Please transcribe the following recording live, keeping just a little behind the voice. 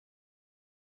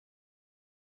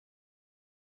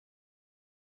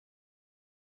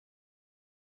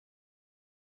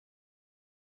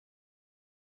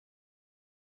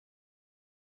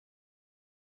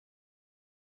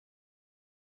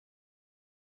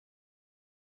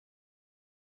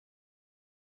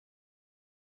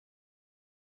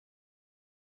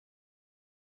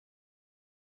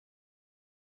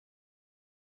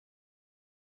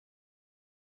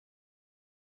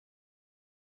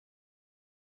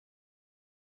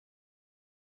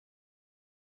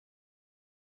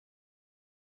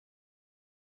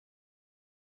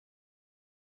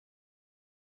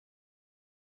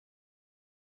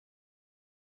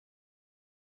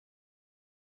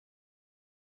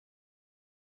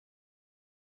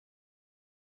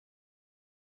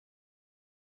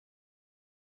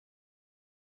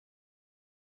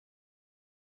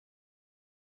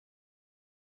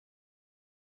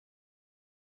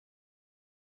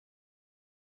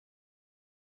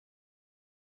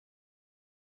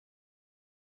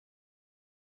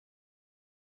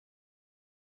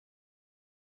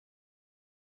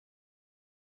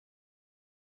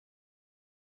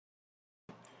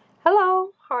Hello,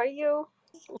 how are you?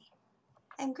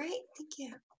 I'm great, thank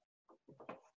you.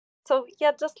 So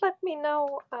yeah, just let me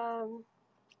know.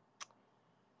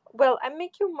 Well, I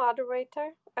make you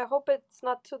moderator. I hope it's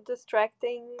not too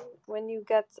distracting when you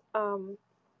get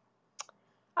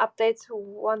updates who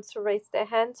wants to raise their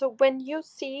hand. So when you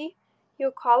see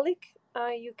your colleague,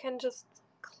 you can just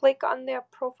click on their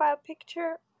profile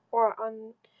picture or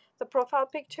on the profile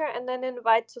picture and then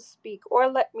invite to speak, or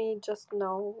let me just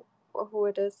know who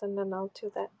it is, and then I'll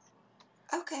do that.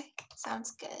 Okay,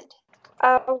 sounds good.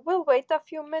 We'll wait a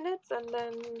few minutes and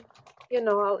then,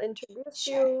 I'll introduce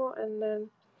Sure. you, and then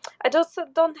I just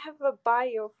don't have a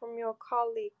bio from your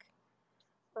colleague.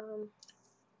 Um,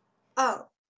 Oh,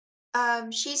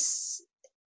 she's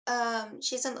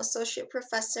an associate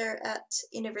professor at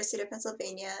University of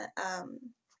Pennsylvania.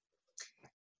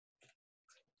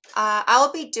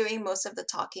 I'll be doing most of the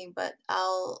talking, but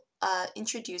I'll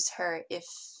introduce her if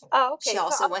she okay, so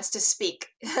also wants to speak.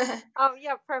 oh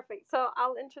yeah, perfect. So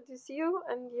I'll introduce you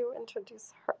and you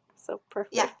introduce her. So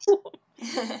Yeah. perfect.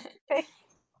 Okay.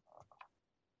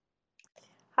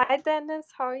 Hi, Dennis.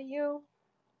 How are you?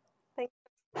 Thank.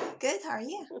 Good, how are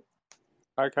you?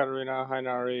 Hi, Katarina. Hi,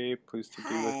 Nari. Pleased to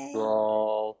be with you Hi.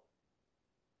 all.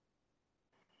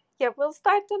 Yeah, we'll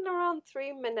start in around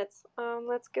 3 minutes.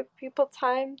 Let's give people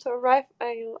time to arrive.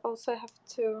 I'll also have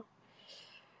to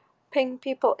ping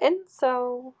people in.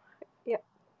 So yeah,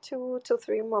 2 to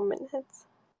 3 more minutes.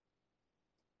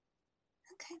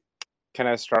 Okay. Can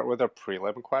I start with a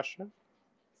prelim question?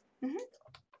 hmm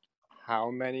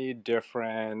How many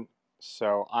different...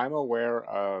 So I'm aware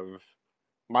of...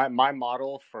 My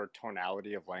model for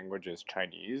tonality of language is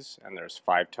Chinese, and there's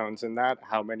 5 tones in that.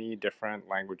 How many different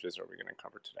languages are we going to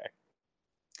cover today?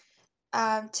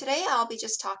 Today I'll be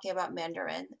just talking about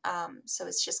Mandarin. So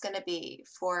it's just going to be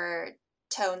 4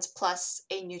 tones plus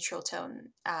a neutral tone.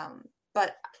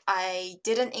 But I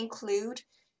didn't include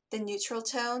the neutral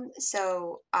tone.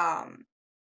 So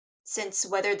since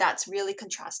whether that's really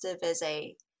contrastive is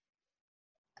a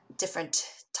different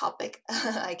topic,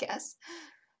 I guess.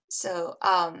 So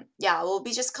yeah, we'll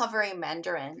be just covering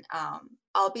Mandarin.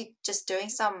 I'll be just doing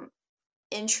some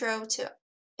intro to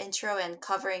intro and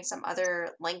covering some other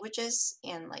languages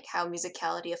and like how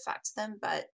musicality affects them,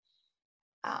 but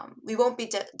we won't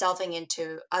be delving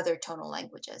into other tonal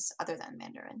languages other than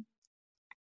Mandarin.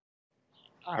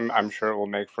 I'm sure it will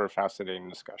make for a fascinating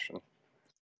discussion.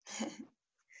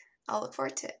 I'll look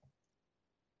forward to it.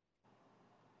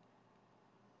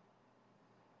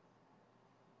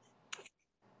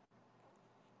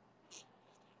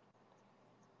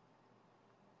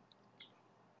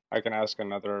 I can ask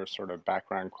another sort of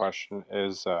background question.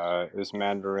 Is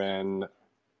Mandarin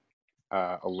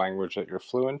a language that you're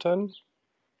fluent in?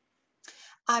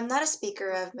 I'm not a speaker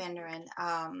of Mandarin.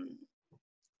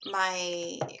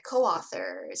 My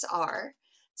co-authors are,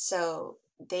 so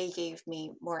they gave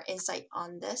me more insight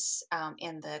on this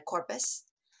and the corpus.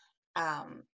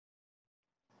 Um,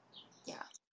 yeah,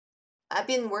 I've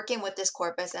been working with this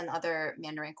corpus and other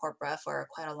Mandarin corpora for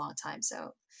quite a long time,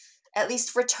 so at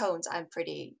least for tones, I'm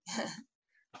pretty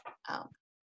um,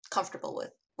 comfortable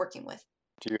with working with.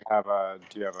 Do you have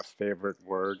a favorite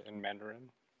word in Mandarin?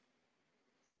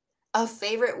 A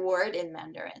favorite word in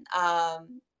Mandarin.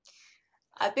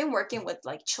 I've been working with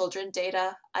like children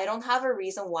data. I don't have a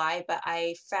reason why, but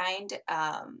I find,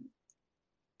 I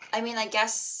mean, I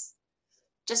guess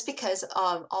just because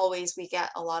always we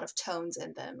get a lot of tones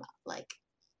in them, like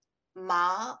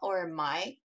ma or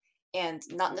mai, and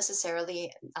not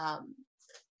necessarily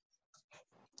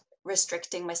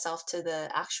restricting myself to the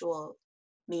actual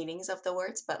meanings of the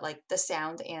words, but like the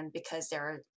sound, and because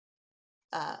there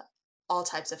are all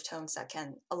types of tones that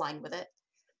can align with it.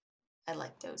 I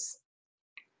like those.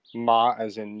 Ma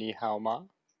as in ni hao ma?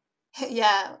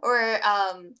 Yeah, or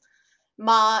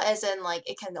ma as in like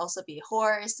it can also be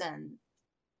horse and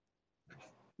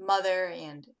mother,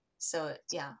 and so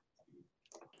yeah,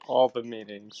 All the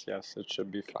meanings, yes, it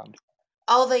should be fun.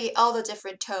 all the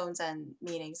different tones and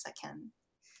meanings that can.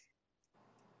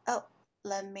 Oh,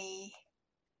 let me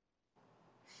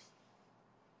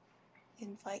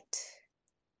invite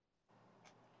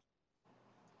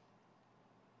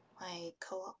my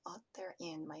co-author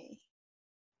and my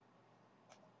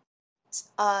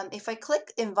if I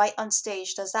click invite on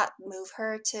stage, does that move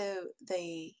her to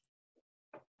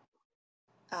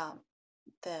um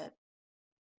the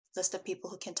list of people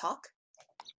who can talk?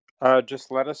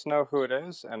 Just let us know who it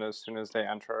is, and as soon as they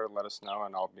enter, let us know,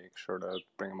 and I'll make sure to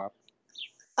bring them up.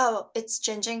 Oh, it's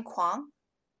Jinjin Kwang.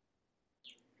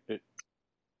 It,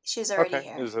 She's already okay,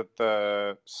 here. is it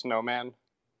the snowman? Okay,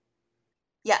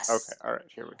 Yes. all right,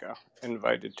 here we go.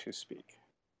 Invited to speak.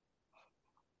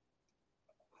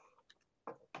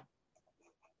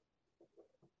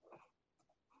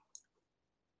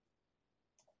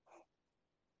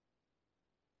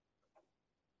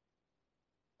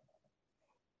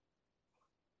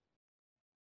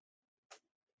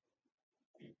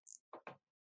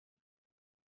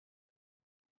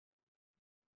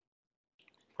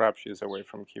 Perhaps she's away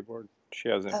from keyboard. She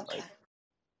has an Okay. invite.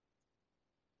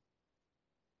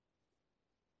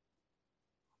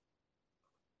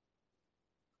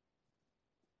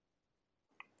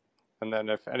 And then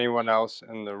if anyone else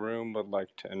in the room would like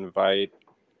to invite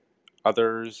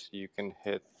others, you can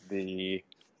hit the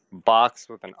box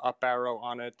with an up arrow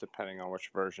on it, depending on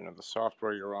which version of the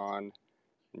software you're on.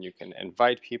 And you can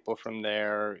invite people from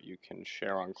there. You can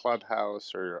share on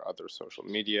Clubhouse or your other social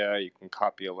media. You can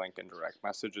copy a link and direct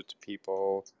message it to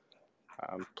people.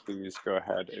 Please go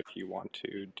ahead if you want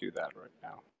to do that right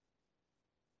now.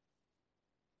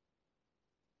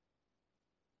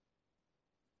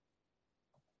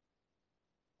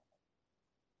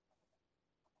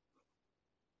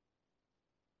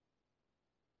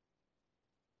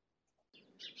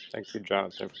 Thank you,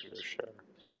 Jonathan, for your share.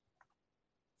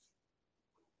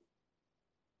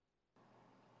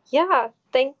 Yeah,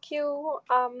 thank you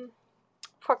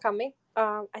for coming.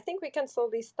 I think we can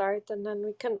slowly start, and then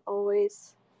we can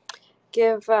always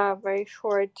give very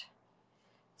short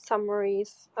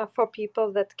summaries for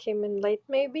people that came in late,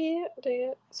 maybe.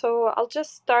 So I'll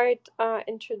just start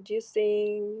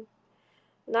introducing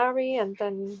Nari, and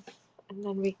then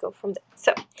we go from there.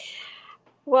 So,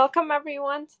 welcome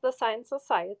everyone to the Science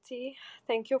Society.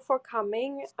 Thank you for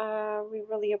coming. We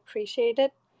really appreciate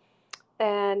it.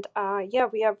 And yeah,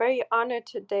 we are very honored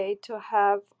today to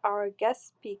have our guest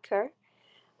speaker,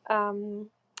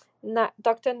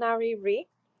 Dr. Nari Rhee.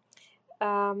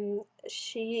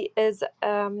 She is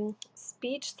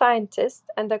speech scientist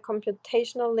and a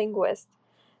computational linguist,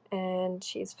 and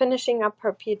she's finishing up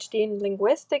her PhD in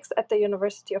linguistics at the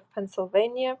University of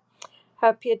Pennsylvania.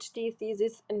 Her PhD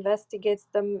thesis investigates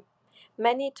the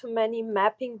many-to-many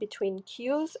mapping between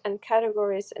cues and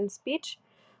categories in speech,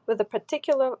 with a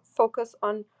particular focus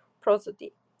on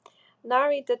prosody.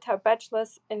 Nari did her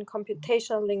bachelor's in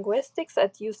computational linguistics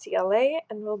at UCLA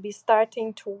and will be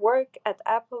starting to work at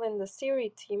Apple in the Siri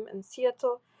team in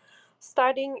Seattle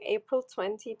starting April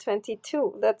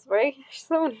 2022. That's very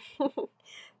soon.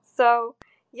 So,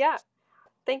 yeah,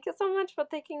 thank you so much for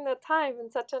taking the time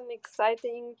in such an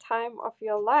exciting time of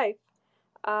your life.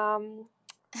 And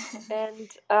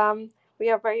we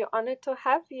are very honored to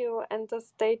have you, and the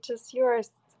stage is yours.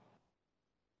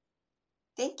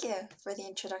 Thank you for the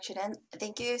introduction, and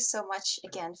thank you so much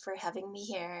again for having me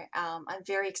here. I'm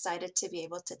very excited to be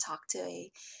able to talk to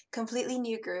a completely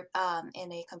new group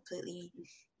in a completely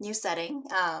new setting.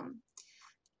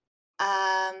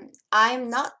 I'm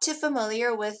not too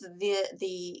familiar with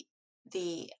the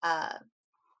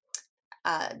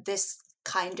this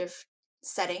kind of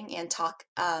setting and talk.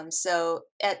 So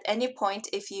at any point,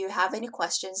 if you have any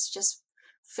questions, just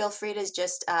feel free to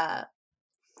just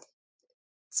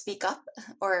speak up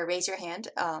or raise your hand,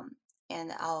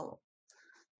 and I'll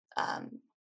um,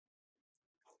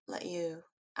 let you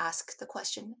ask the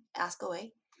question, ask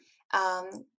away.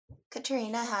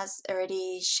 Katerina has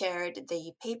already shared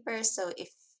the paper, so if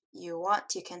you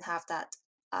want, you can have that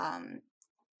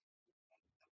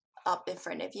up in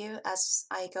front of you as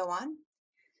I go on.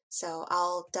 So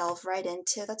I'll delve right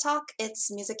into the talk. It's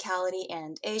musicality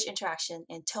and age interaction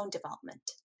in tone development.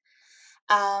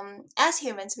 As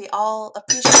humans, we all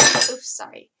appreciate. Oops,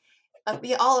 sorry.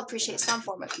 We all appreciate some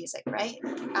form of music, right?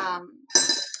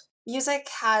 Music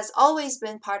has always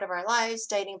been part of our lives,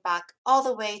 dating back all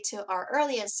the way to our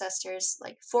early ancestors,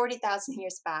 like 40,000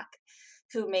 years back,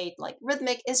 who made like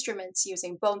rhythmic instruments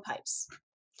using bone pipes.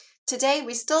 Today,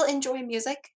 we still enjoy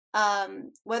music,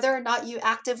 whether or not you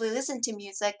actively listen to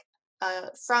music.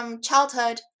 From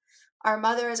childhood, our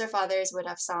mothers or fathers would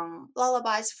have sung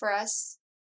lullabies for us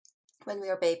when we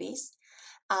were babies.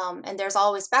 And there's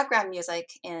always background music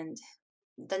in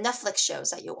the Netflix shows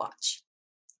that you watch.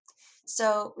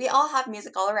 So we all have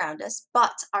music all around us,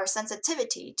 but our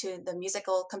sensitivity to the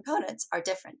musical components are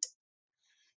different.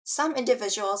 Some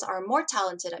individuals are more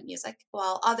talented at music,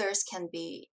 while others can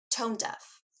be tone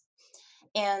deaf.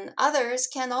 And others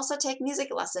can also take music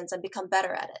lessons and become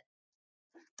better at it.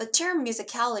 The term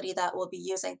musicality that we'll be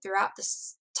using throughout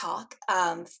this talk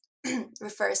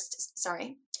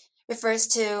refers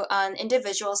to an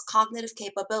individual's cognitive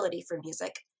capability for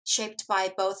music, shaped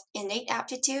by both innate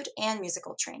aptitude and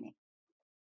musical training.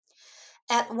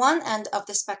 At one end of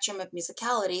the spectrum of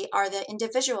musicality are the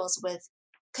individuals with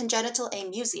congenital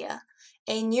amusia,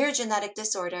 a neurogenetic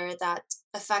disorder that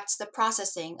affects the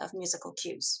processing of musical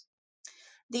cues.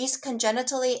 These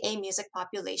congenitally amusic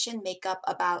population make up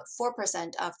about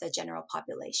 4% of the general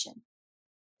population.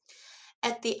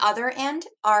 At the other end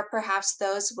are perhaps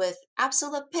those with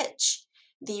absolute pitch,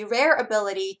 the rare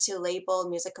ability to label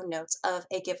musical notes of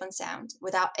a given sound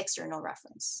without external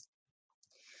reference.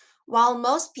 While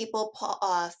most people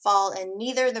fall in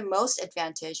neither the most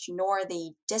advantaged nor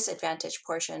the disadvantaged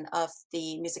portion of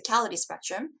the musicality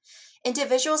spectrum,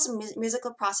 individuals'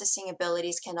 musical processing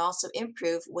abilities can also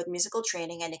improve with musical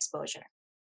training and exposure.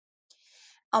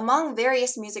 Among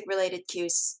various music-related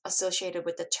cues associated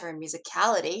with the term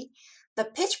musicality, the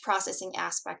pitch processing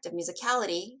aspect of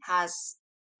musicality has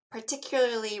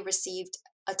particularly received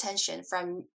attention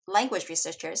from language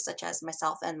researchers such as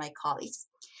myself and my colleagues,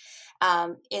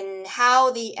 in how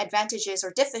the advantages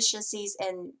or deficiencies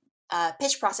in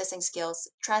pitch processing skills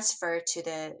transfer to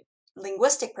the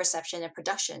linguistic perception and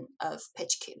production of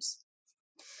pitch cues.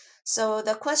 So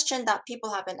the question that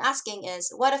people have been asking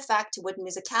is, what effect would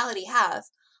musicality have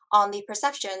on the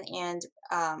perception and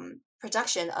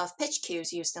production of pitch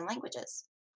cues used in languages?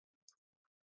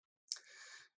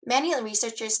 Many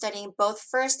researchers studying both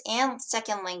first and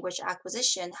second language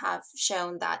acquisition have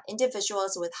shown that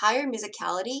individuals with higher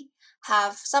musicality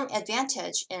have some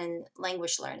advantage in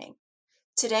language learning.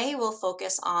 Today, we'll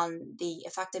focus on the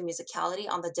effect of musicality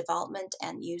on the development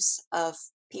and use of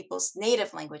people's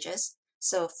native languages,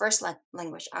 so first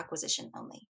language acquisition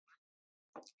only.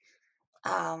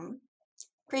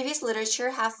 Previous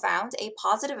literature have found a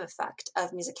positive effect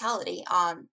of musicality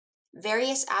on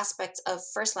various aspects of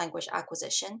first language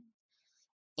acquisition,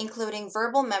 including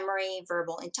verbal memory,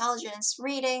 verbal intelligence,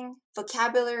 reading,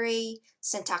 vocabulary,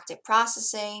 syntactic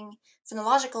processing,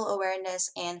 phonological awareness,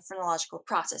 and phonological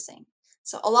processing.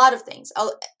 So a lot of things,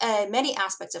 many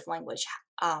aspects of language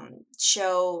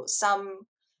show some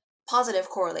positive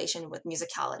correlation with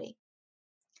musicality.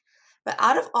 But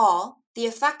out of all, the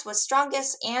effect was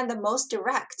strongest and the most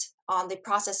direct on the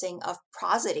processing of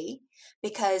prosody,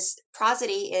 because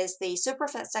prosody is the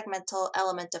suprasegmental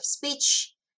element of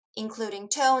speech, including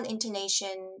tone,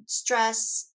 intonation,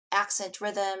 stress, accent,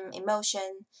 rhythm,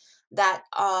 emotion, that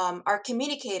are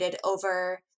communicated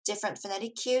over different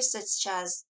phonetic cues such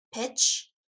as pitch,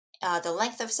 the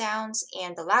length of sounds,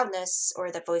 and the loudness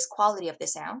or the voice quality of the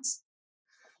sounds.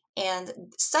 And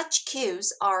such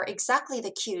cues are exactly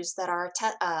the cues that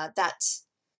that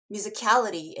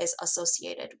musicality is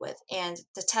associated with, and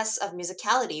the tests of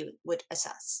musicality would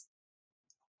assess.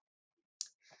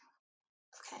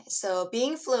 Okay, so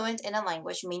being fluent in a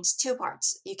language means two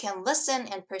parts. You can listen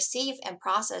and perceive and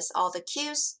process all the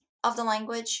cues of the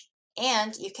language,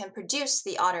 and you can produce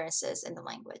the utterances in the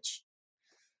language.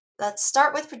 Let's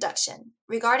start with production.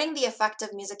 Regarding the effect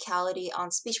of musicality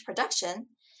on speech production,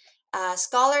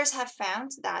 scholars have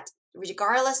found that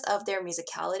regardless of their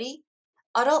musicality,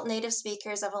 adult native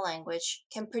speakers of a language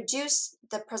can produce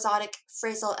the prosodic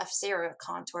phrasal F0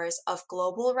 contours of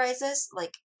global rises,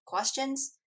 like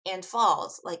questions, and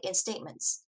falls, like in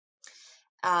statements.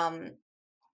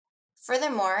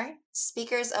 Furthermore,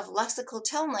 speakers of lexical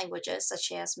tone languages,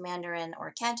 such as Mandarin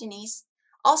or Cantonese,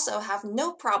 also have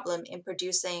no problem in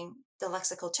producing the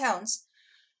lexical tones,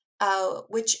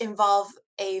 which involve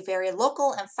a very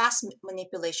local and fast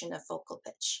manipulation of vocal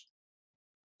pitch.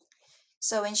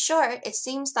 So in short, it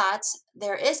seems that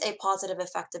there is a positive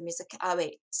effect of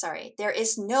there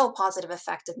is no positive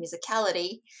effect of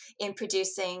musicality in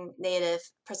producing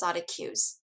native prosodic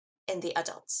cues in the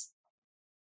adults.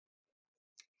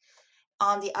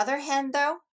 On the other hand,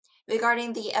 though,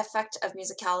 regarding the effect of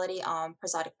musicality on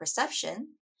prosodic perception,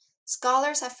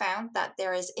 scholars have found that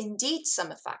there is indeed some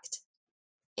effect.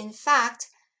 In fact,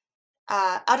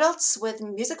 adults with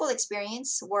musical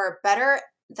experience were better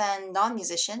than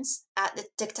non-musicians at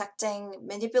detecting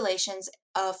manipulations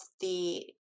of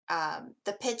the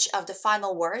pitch of the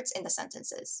final words in the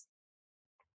sentences.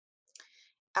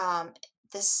 A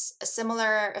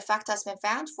similar effect has been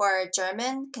found for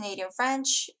German, Canadian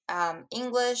French,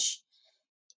 English,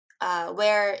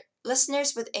 where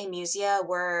listeners with amusia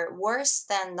were worse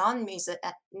than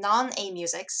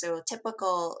non-amusics, so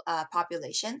typical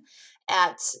population,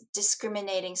 at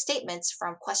discriminating statements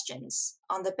from questions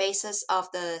on the basis of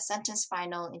the sentence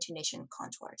final intonation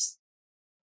contours.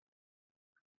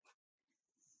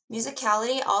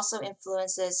 Musicality also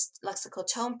influences lexical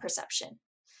tone perception.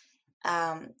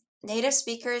 Native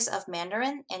speakers of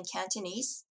Mandarin and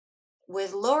Cantonese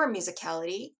with lower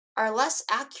musicality are less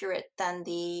accurate than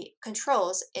the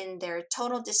controls in their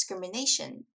tonal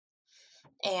discrimination,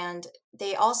 and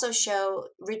they also show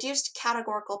reduced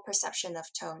categorical perception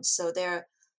of tones. So the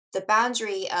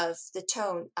boundary of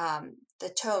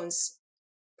the tones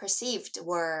perceived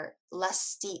were less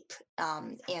steep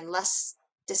and less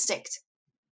distinct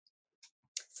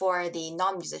for the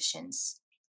non-musicians,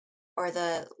 or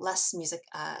the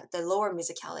lower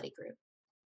musicality group.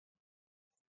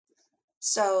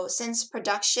 So since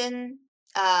production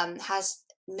has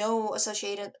no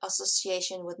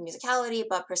association with musicality,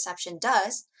 but perception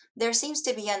does, there seems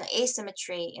to be an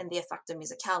asymmetry in the effect of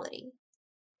musicality.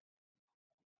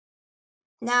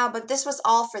 Now, but this was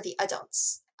all for the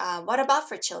adults. What about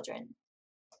for children?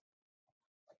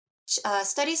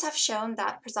 Studies have shown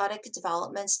that prosodic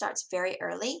development starts very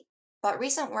early, but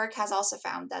recent work has also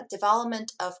found that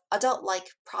development of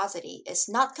adult-like prosody is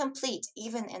not complete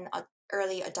even in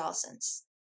early adolescence.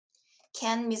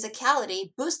 Can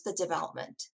musicality boost the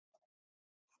development?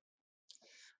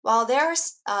 While there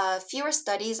are fewer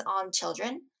studies on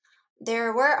children,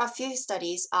 there were a few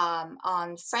studies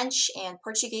on French and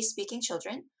Portuguese-speaking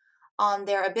children on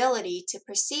their ability to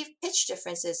perceive pitch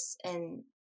differences in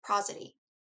prosody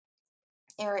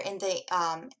or in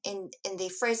the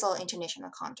phrasal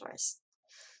intonational contours.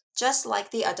 Just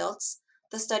like the adults,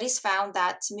 the studies found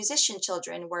that musician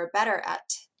children were better at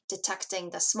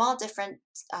detecting the small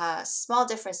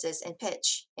differences in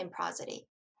pitch in prosody.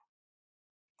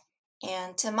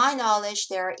 And to my knowledge,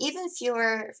 there are even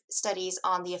fewer studies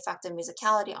on the effect of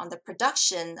musicality on the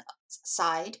production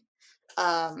side,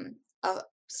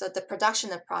 so the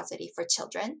production of prosody for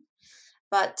children.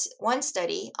 But one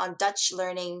study on Dutch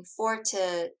learning 4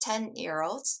 to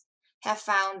 10-year-olds have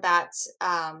found that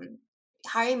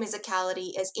higher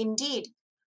musicality is indeed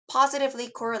positively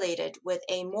correlated with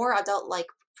a more adult-like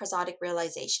prosodic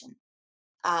realization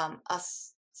of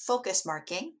focus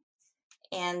marking,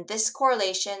 and this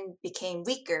correlation became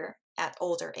weaker at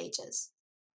older ages.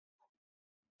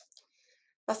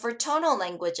 But for tonal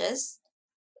languages,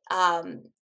 to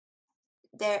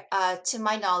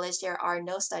my knowledge, there are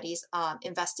no studies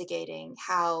investigating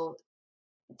how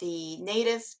the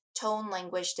native tone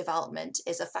language development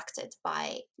is affected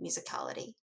by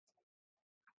musicality.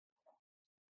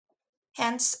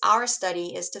 Hence, our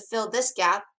study is to fill this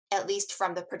gap, at least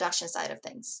from the production side of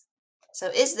things. So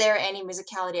is there any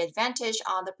musicality advantage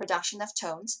on the production of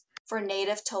tones for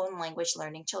native tone language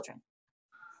learning children?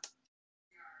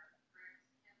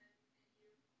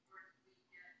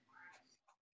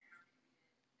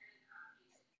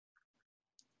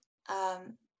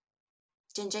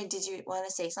 Jinjin, did you want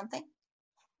to say something?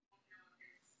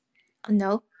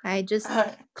 No, I just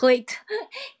clicked.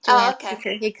 Oh,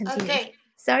 okay. You continue. Oh, great.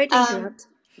 Sorry to interrupt.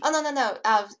 Oh, no.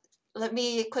 Let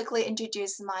me quickly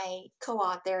introduce my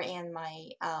co-author and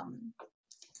my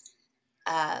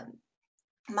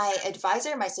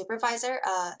advisor, my supervisor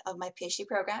of my PhD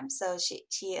program. So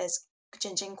she is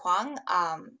Jinjin Kwang.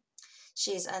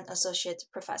 She's an associate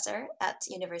professor at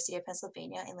University of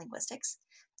Pennsylvania in linguistics,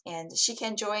 and she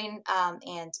can join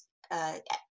and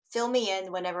fill me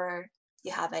in whenever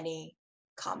you have any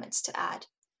comments to add,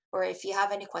 or if you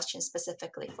have any questions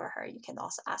specifically for her, you can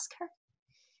also ask her.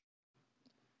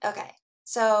 Okay,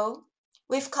 so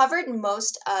we've covered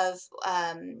most of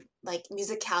like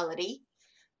musicality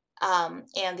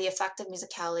and the effect of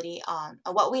musicality on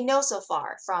what we know so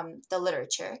far from the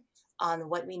literature on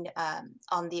what we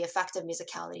on the effect of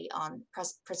musicality on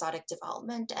prosodic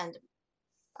development and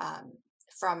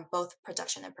from both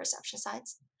production and perception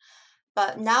sides.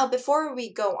 But now, before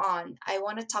we go on, I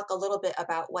want to talk a little bit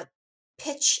about what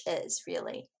pitch is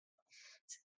really.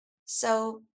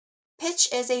 So pitch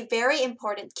is a very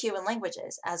important cue in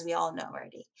languages, as we all know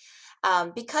already.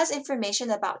 Because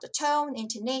information about the tone,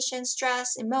 intonation,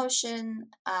 stress, emotion,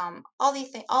 all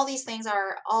these things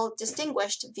are all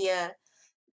distinguished via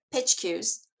pitch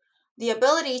cues. The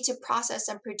ability to process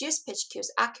and produce pitch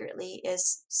cues accurately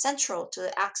is central to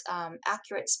the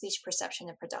accurate speech perception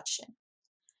and production.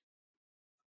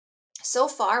 So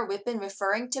far, we've been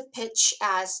referring to pitch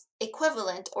as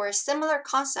equivalent or a similar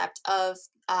concept of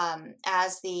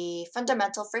as the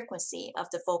fundamental frequency of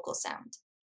the vocal sound.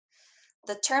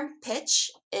 The term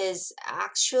pitch is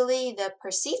actually the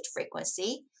perceived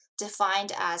frequency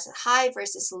defined as high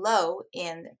versus low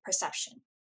in perception.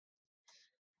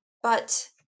 But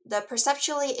the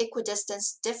perceptually equidistant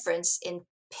difference in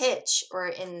pitch or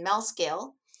in Mel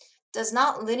scale does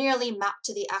not linearly map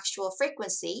to the actual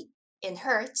frequency in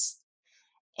hertz.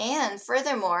 And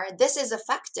furthermore, this is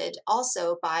affected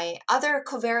also by other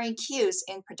covariant cues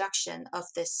in production of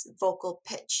this vocal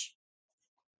pitch.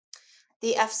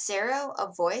 The F0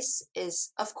 of voice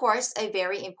is, of course, a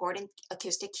very important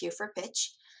acoustic cue for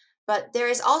pitch, but there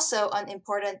is also an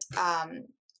important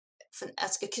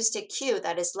acoustic cue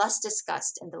that is less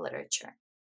discussed in the literature.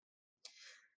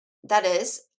 That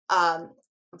is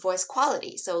voice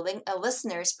quality. So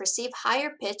listeners perceive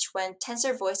higher pitch when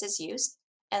tenser voice is used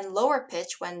and lower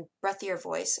pitch when breathier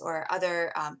voice or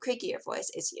other creakier voice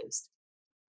is used.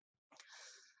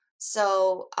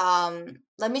 So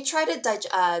let me try to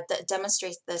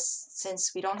demonstrate this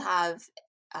since we don't have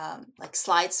like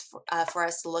slides for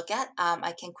us to look at.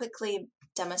 I can quickly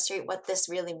demonstrate what this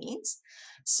really means.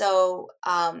 So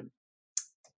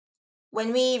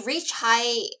when we reach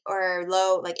high or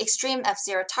low, like extreme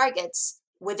F0 targets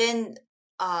within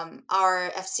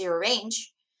our F0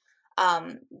 range,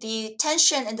 the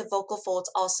tension in the vocal folds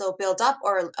also build up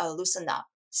or loosen up.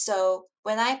 So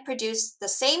when I produce the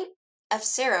same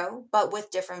F0 but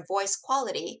with different voice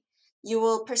quality, you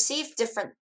will perceive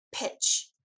different pitch.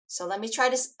 So let me try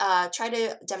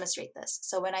to demonstrate this.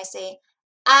 So when I say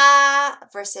ah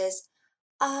versus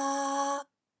ah,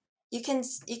 you can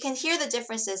hear the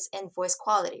differences in voice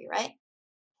quality, right?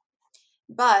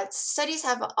 But studies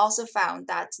have also found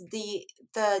that the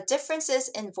differences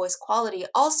in voice quality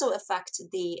also affect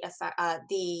the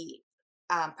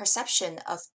perception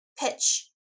of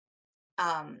pitch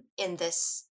in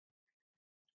this.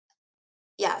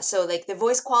 Yeah, so like the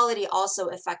voice quality also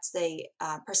affects the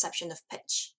perception of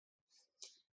pitch.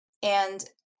 And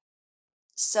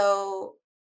so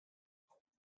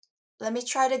let me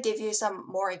try to give you some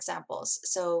more examples.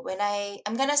 So when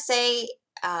I'm gonna say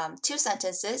 2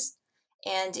 sentences,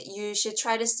 and you should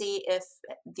try to see if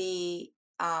the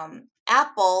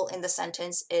apple in the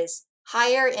sentence is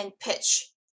higher in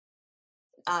pitch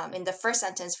in the first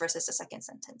sentence versus the second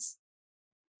sentence.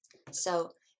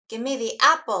 So give me the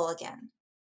apple again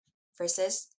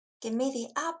versus give me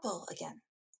the apple again.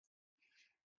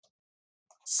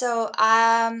 So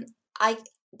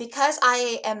because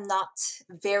I am not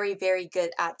very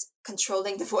good at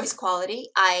controlling the voice quality,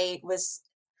 I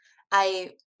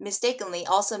mistakenly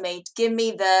also made give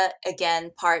me the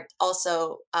again part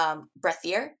also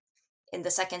breathier in the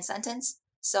second sentence.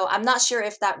 So I'm not sure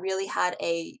if that really had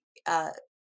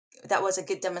that was a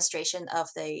good demonstration of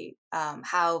the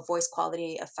how voice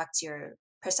quality affects your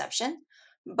perception.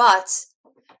 But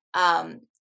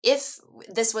if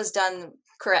this was done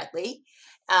correctly,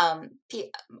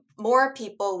 more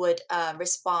people would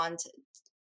respond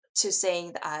to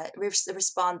saying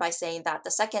respond by saying that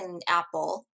the second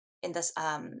apple in this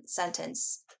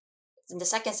sentence in the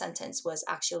second sentence was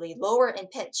actually lower in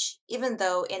pitch, even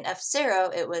though in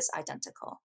F0 it was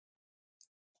identical.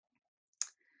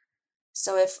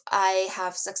 So if I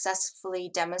have successfully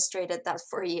demonstrated that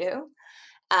for you,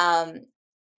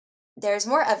 there's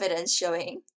more evidence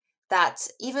showing that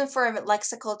even for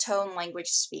lexical tone language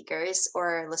speakers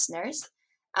or listeners,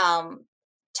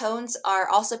 tones are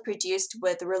also produced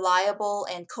with reliable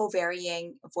and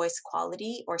co-varying voice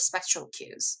quality or spectral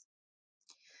cues.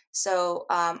 So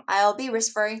I'll be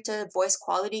referring to voice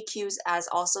quality cues as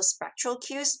also spectral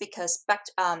cues because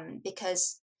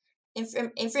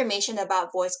information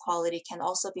about voice quality can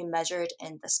also be measured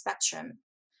in the spectrum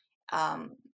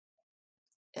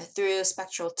through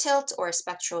spectral tilt or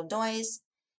spectral noise.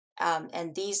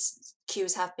 And these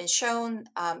cues have been shown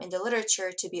in the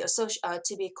literature to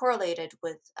be correlated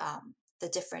with the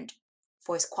different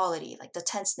voice quality, like the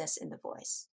tenseness in the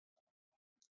voice.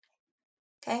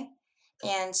 Okay,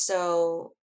 and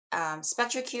so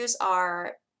spectral cues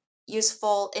are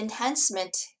useful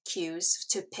enhancement cues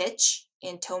to pitch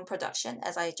in tone production,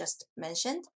 as I just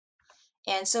mentioned.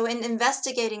 And so in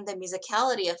investigating the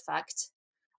musicality effect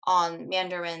on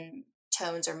Mandarin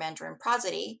tones or Mandarin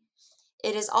prosody,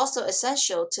 it is also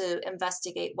essential to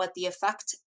investigate what the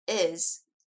effect is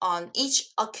on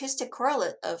each acoustic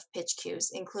correlate of pitch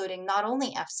cues, including not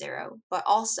only F0, but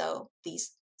also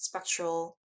these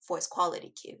spectral voice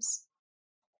quality cues.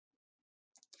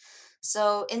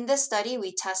 So in this study,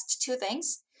 we test 2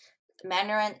 things: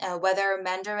 whether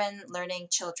Mandarin learning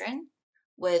children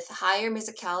with higher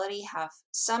musicality have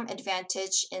some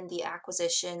advantage in the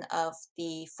acquisition of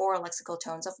the 4 lexical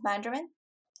tones of Mandarin,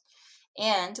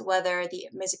 and whether the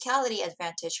musicality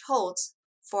advantage holds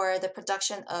for the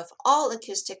production of all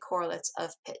acoustic correlates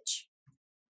of pitch.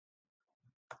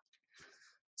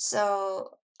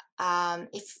 So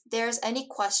if there's any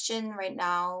question right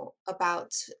now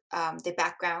about the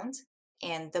background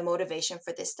and the motivation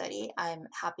for this study, I'm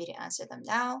happy to answer them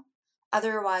now.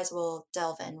 Otherwise, we'll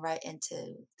delve in right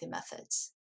into the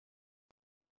methods.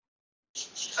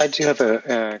 I do have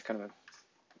a kind of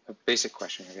a basic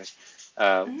question, I guess.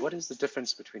 What is the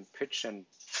difference between pitch and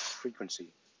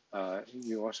frequency?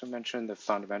 You also mentioned the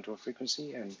fundamental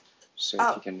frequency, and so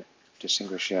if you can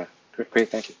distinguish, yeah, great,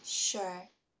 thank you. Sure.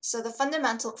 So the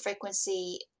fundamental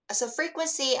frequency, so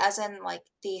frequency as in like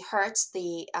the hertz,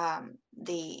 the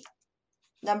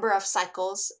number of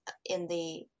cycles in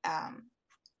the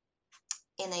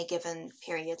in a given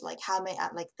period, like how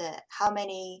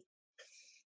many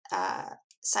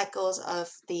cycles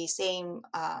of the same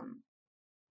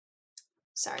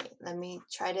sorry, let me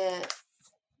try to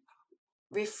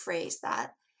rephrase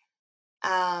that.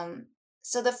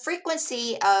 so the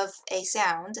frequency of a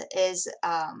sound is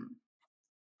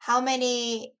how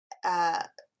many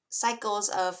cycles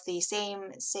of the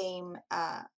same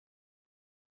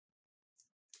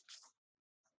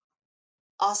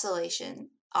oscillation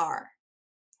are,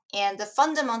 and the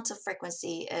fundamental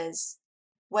frequency is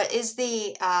what is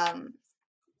the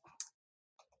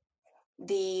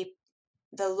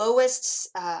lowest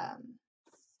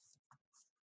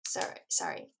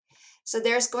sorry. So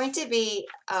there's going to be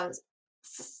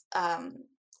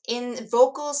in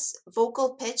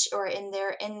vocal pitch, or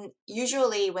in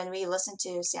usually when we listen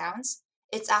to sounds,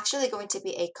 it's actually going to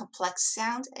be a complex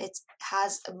sound. It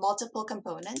has multiple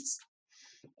components,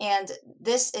 and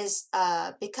this is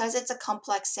because it's a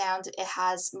complex sound, it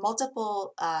has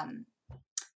multiple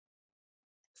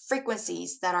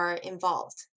frequencies that are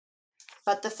involved.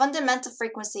 But the fundamental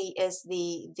frequency is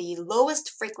the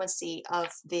lowest frequency of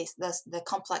the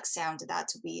complex sound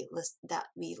that we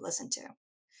listen to.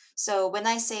 So when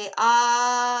I say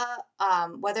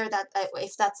whether that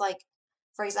if that's like,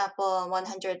 for example,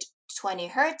 120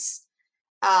 hertz,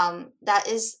 that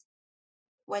is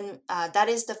when that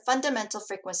is the fundamental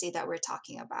frequency that we're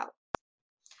talking about.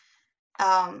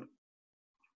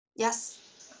 Yes.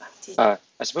 I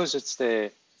suppose it's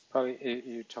probably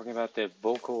you're talking about the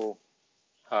vocal,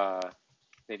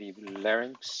 maybe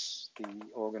larynx, the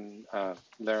organ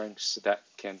larynx that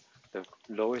can, the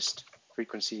lowest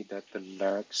frequency that the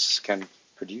larynx can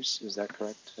produce. Is that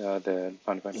correct? The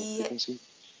fundamental frequency.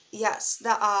 Yes,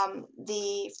 the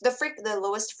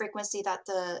lowest frequency that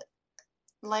the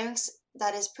larynx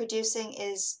that is producing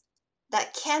is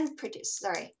that can produce.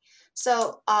 Sorry.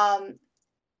 So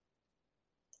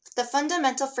the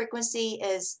fundamental frequency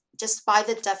is just by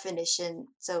the definition.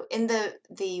 So in the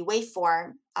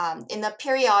waveform, in the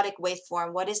periodic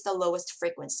waveform, what is the lowest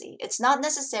frequency? It's not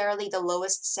necessarily the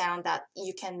lowest sound that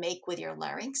you can make with your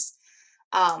larynx,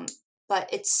 but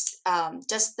it's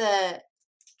just the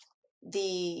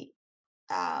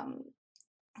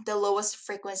lowest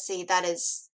frequency that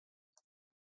is.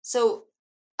 So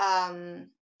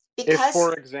If, because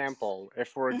for example,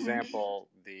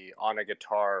 the on a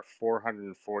guitar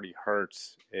 440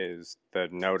 hertz is the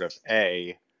note of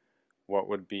A, what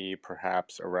would be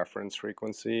perhaps a reference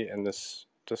frequency in this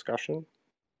discussion?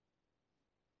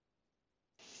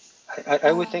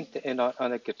 I would think that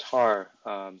on a guitar,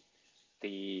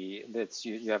 you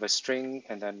have a string,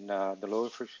 and then the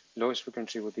lowest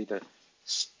frequency would be the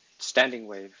standing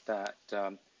wave that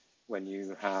when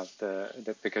you have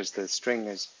because the string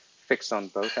is fixed on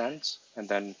both ends, and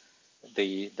then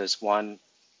there's one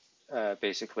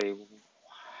basically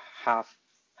half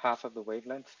of the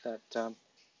wavelength that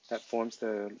forms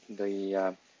the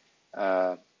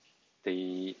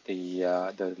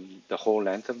whole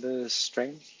length of the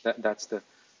string. That's the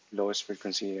lowest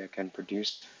frequency I can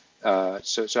produce.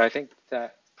 So I think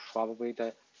that probably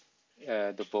the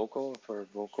vocal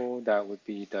that would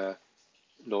be the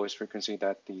lowest frequency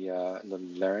that the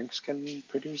larynx can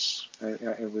produce.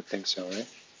 I would think so, right?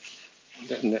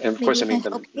 And of Maybe course, I we mean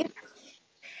can help you.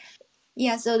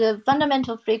 Yeah, so the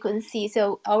fundamental frequency,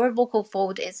 so our vocal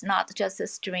fold is not just a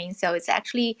string, so it's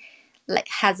actually like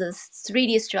has a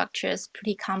 3D structures,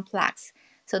 pretty complex.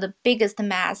 So the biggest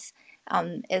mass,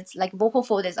 it's like vocal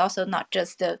fold is also not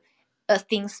just a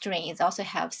thin string, it also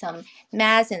have some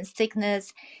mass and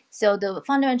thickness. So the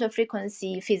fundamental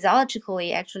frequency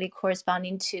physiologically actually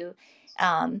corresponding to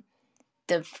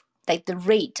the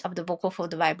rate of the vocal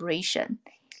fold vibration,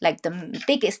 like the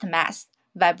biggest mass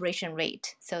vibration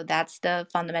rate. So that's the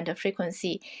fundamental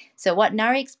frequency. So what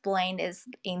Nari explained is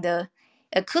in the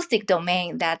acoustic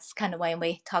domain, that's kind of when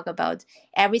we talk about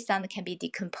every sound can be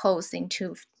decomposed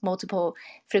into multiple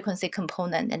frequency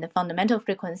component, and the fundamental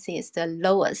frequency is the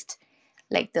lowest,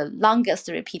 like the longest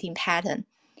repeating pattern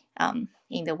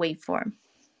in the waveform.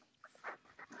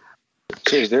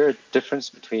 So is there a difference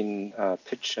between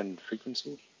pitch and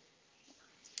frequency?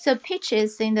 So pitch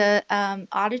is in the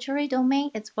auditory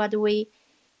domain. It's what we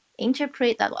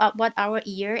interpret, what our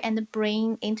ear and the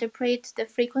brain interpret the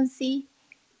frequency.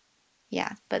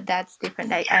 Yeah, but that's different.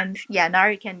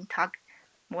 Nari can talk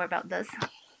more about this.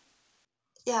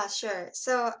 Yeah, sure.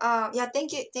 So yeah,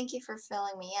 thank you for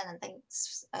filling me in, and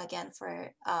thanks again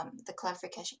for the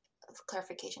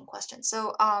clarification question.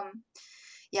 So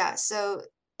yeah, so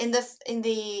in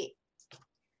the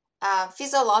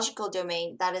physiological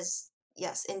domain, that is,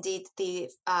 yes, indeed, the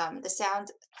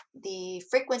sound, the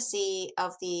frequency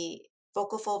of the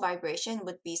vocal fold vibration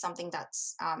would be something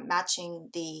that's matching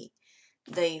the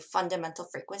fundamental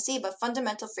frequency. But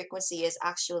fundamental frequency is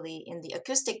actually in the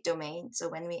acoustic domain. So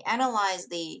when we analyze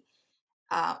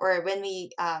or when we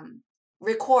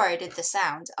record the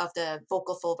sound of the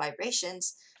vocal fold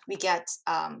vibrations, we get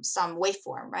some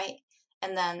waveform, right?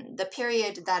 And then the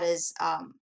period that is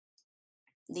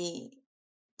the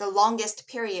longest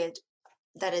period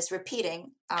that is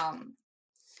repeating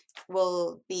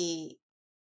will be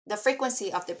the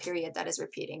frequency of the period that is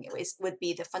repeating would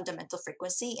be the fundamental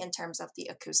frequency in terms of the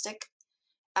acoustic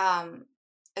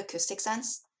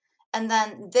sense. And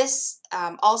then this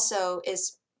also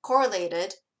is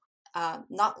correlated,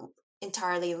 not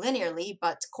entirely linearly,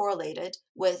 but correlated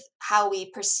with how we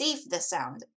perceive the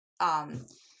sound.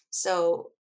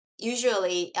 So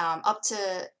usually up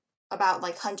to about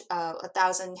like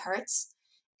 1,000 hertz,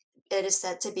 it is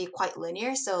said to be quite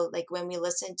linear. So like when we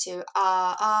listen to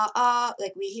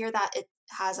like we hear that it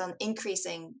has an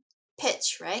increasing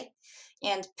pitch, right?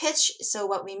 And pitch, so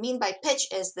what we mean by pitch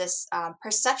is this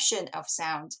perception of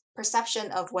sound,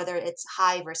 perception of whether it's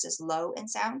high versus low in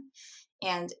sound.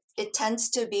 And it tends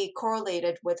to be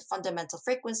correlated with fundamental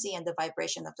frequency and the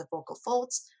vibration of the vocal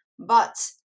folds. But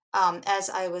as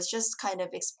I was just kind of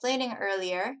explaining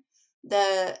earlier,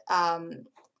 the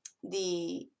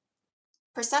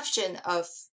perception of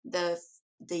the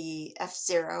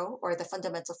F0 or the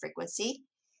fundamental frequency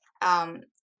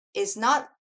is not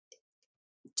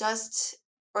just,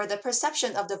 or the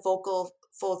perception of the vocal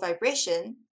fold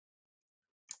vibration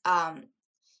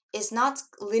is not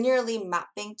linearly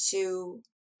mapping to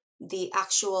the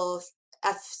actual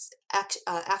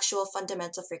actual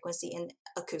fundamental frequency in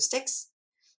acoustics.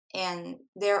 And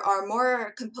there are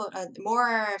more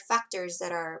factors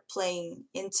that are playing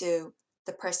into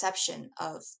the perception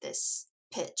of this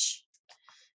pitch.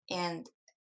 And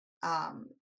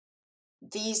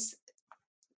these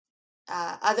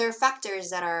other factors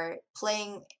that are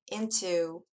playing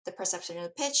into the perception of the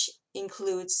pitch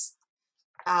includes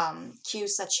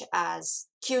cues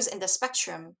in the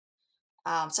spectrum,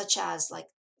 such as like,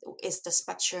 is the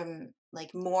spectrum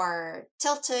like more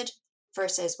tilted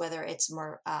versus whether it's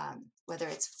more whether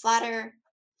it's flatter,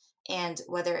 and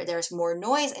whether there's more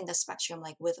noise in the spectrum,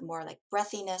 like with more like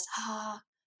breathiness,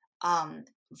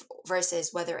 versus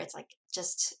whether it's like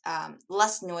just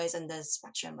less noise in the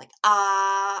spectrum, like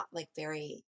like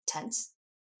very tense.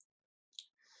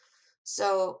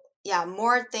 So yeah,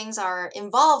 more things are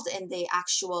involved in the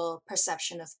actual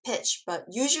perception of pitch, but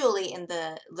usually in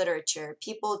the literature,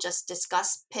 people just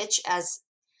discuss pitch as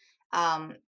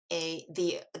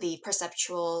the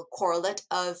perceptual correlate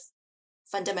of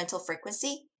fundamental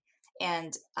frequency.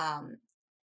 And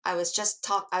I was just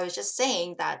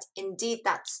saying that indeed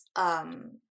that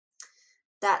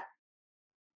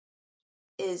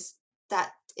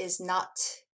is not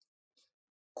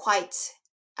quite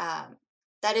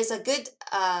that is a good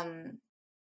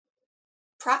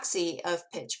proxy of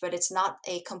pitch, but it's not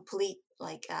a complete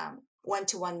like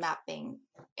one-to-one mapping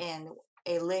and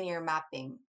a linear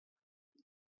mapping.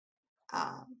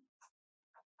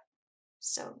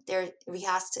 So it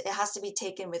has to be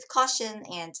taken with caution,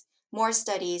 and more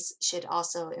studies should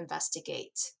also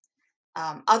investigate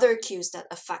other cues that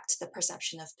affect the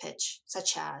perception of pitch,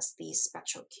 such as these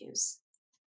spectral cues.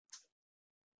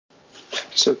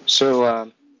 So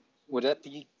would that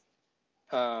be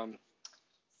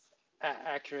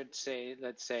accurate? Say,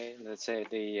 let's say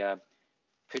the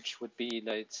pitch would be,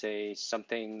 let's say,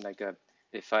 something like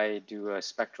if I do a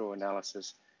spectral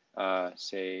analysis,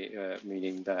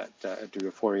 meaning that do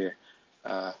a Fourier,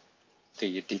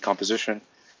 the decomposition,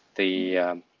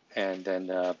 and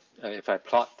then if I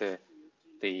plot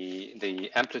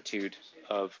the amplitude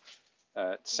of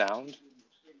sound.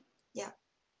 Yeah.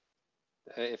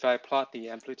 If I plot the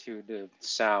amplitude of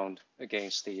sound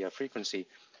against the frequency,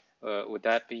 would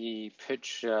that be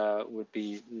pitch? Would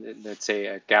be, let's say,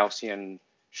 a Gaussian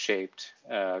shaped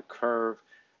curve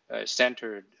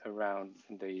centered around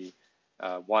the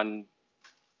one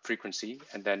frequency,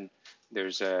 and then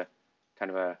there's a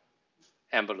kind of a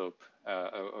envelope,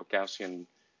 a Gaussian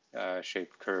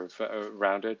shaped curve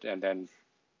around it, and then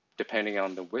depending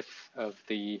on the width of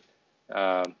the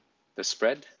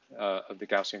spread of the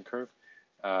Gaussian curve,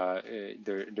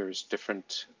 there's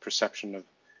different perception of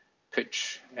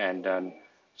pitch. And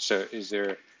so is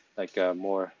there like a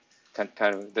more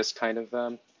kind of this kind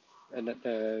of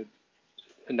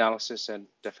analysis and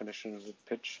definition of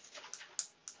pitch?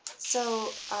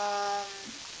 So I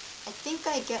think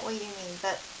I get what you mean,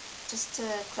 but just to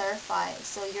clarify,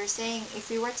 so you're saying if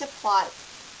we were to plot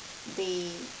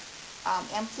the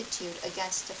amplitude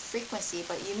against the frequency,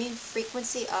 but you mean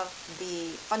frequency of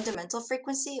the fundamental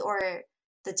frequency or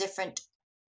the different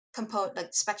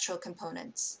like spectral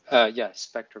components? Yeah,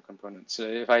 spectral components. So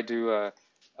if I do a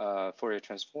Fourier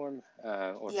transform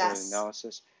or Fourier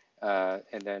analysis,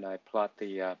 and then I plot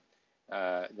the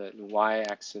the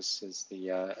y-axis is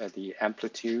the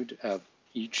amplitude of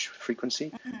each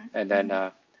frequency, and then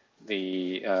I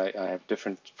have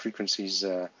different frequencies.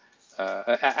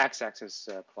 X-axis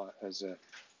as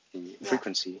the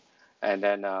frequency, and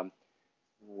then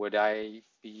would I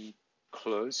be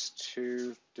close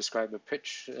to describe a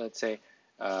pitch? Let's say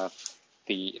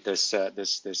this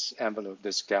envelope,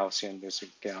 this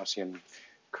Gaussian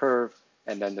curve,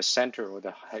 and then the center or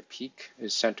the high peak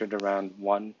is centered around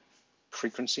one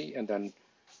frequency, and then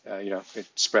it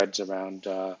spreads around,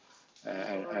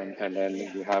 and then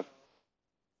you have.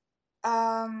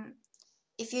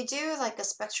 If you do like a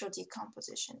spectral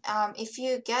decomposition, if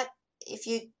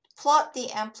you plot the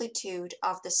amplitude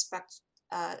of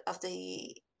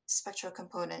the spectral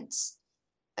components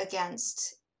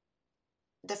against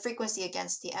the frequency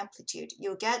against the amplitude,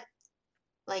 you'll get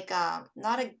like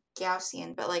not a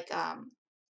Gaussian, but like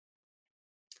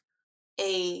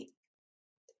a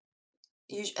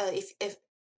if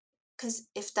because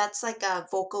if that's like a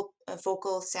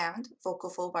vocal sound, vocal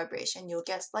fold vibration, you'll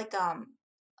get like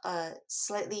a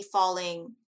slightly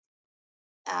falling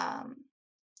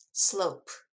slope.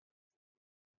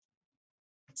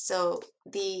 So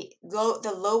the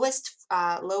lowest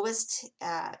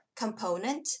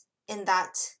component in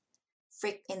that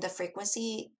in the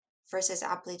frequency versus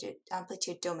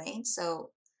amplitude domain. So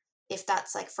if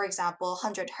that's like, for example,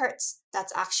 100 hertz,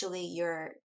 that's actually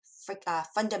your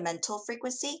fundamental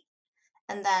frequency.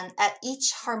 And then at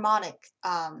each harmonic,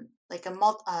 like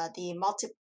the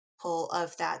multiple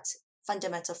of that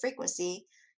fundamental frequency,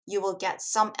 you will get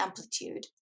some amplitude,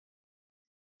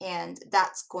 and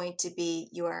that's going to be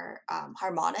your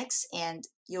harmonics, and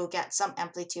you'll get some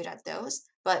amplitude at those.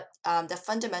 But the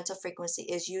fundamental frequency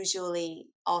is usually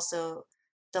also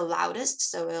the loudest,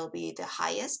 so it'll be the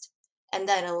highest, and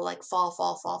then it'll like fall,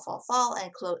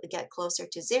 and get closer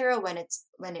to zero when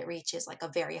it reaches like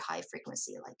a very high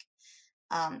frequency, like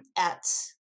at,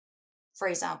 for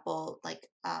example, like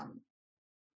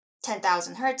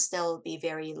 10,000 hertz, there'll be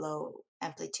very low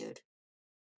amplitude.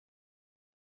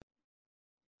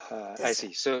 I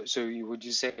see. So would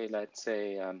you say, let's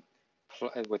say,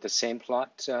 with the same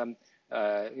plot,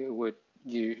 would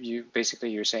you basically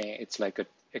you're saying it's like an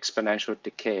exponential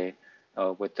decay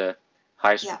with the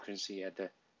highest frequency at the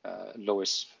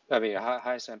lowest, I mean,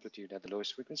 highest amplitude at the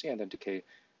lowest frequency, and then decay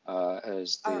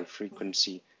as the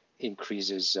frequency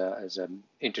increases as an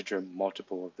integer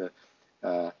multiple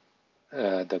of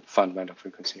the fundamental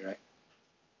frequency, right?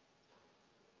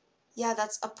 Yeah,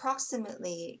 that's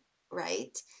approximately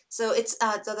right. So it's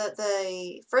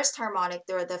the first harmonic,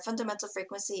 the fundamental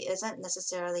frequency isn't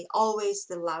necessarily always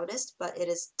the loudest, but it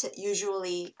is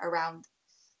usually around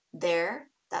there.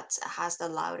 That has the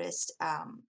loudest,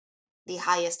 the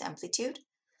highest amplitude,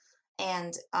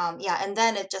 and and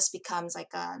then it just becomes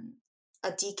like a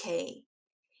decay,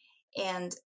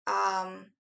 and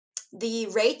the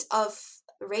rate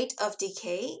of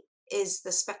decay is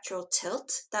the spectral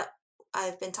tilt that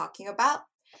I've been talking about.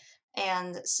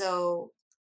 And so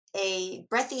a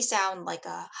breathy sound like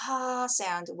a ha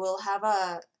sound will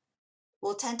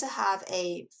tend to have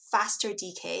a faster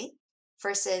decay,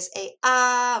 versus a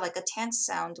ah, like a tense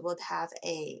sound, would have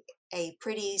a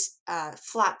pretty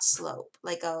flat slope,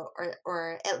 like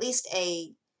or at least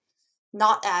a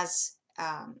not as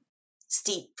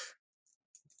steep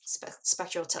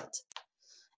spectral tilt.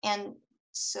 And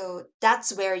so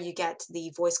that's where you get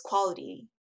the voice quality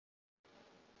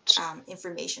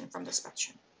information from the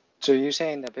spectrum. So you're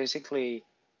saying that basically,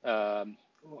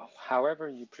 however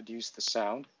you produce the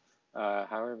sound,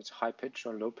 however it's high pitch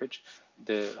or low pitch,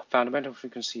 the fundamental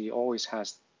frequency always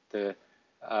has the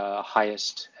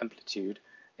highest amplitude.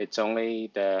 It's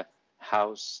only the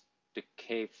house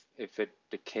decay. If it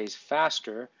decays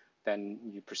faster, then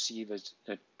you perceive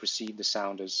the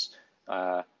sound as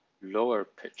lower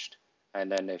pitched,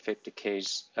 and then if it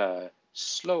decays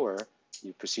slower,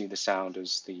 you perceive the sound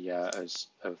as as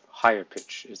of higher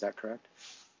pitch. Is that correct?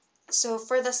 So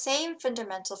for the same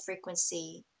fundamental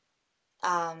frequency,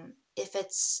 if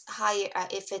it's higher,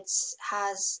 if it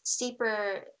has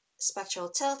steeper spectral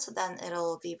tilt, then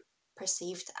it'll be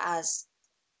perceived as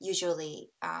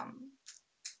usually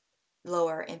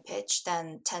lower in pitch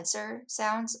than tenser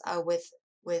sounds with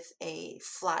a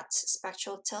flat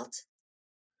spectral tilt.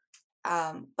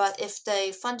 But if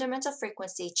the fundamental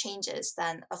frequency changes,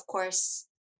 then of course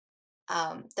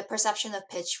the perception of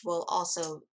pitch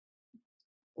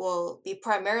will be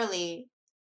primarily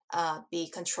be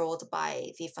controlled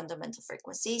by the fundamental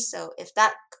frequency. So if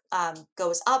that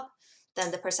goes up,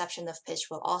 then the perception of pitch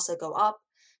will also go up.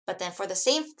 But then for the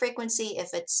same frequency,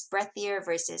 if it's breathier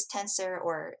versus tenser,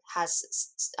 or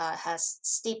has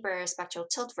steeper spectral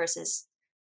tilt versus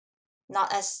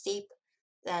not as steep,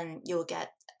 then you'll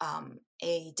get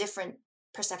a different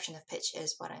perception of pitch,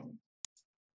 is what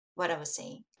I was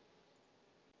saying.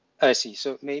 I see.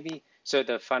 So maybe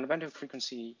the fundamental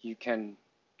frequency you can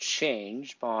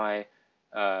change by,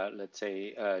 let's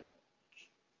say,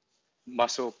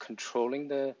 muscle controlling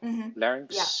the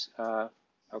larynx. Yeah.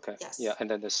 Okay. Yes. Yeah, and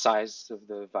then the size of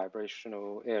the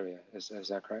vibrational area. Is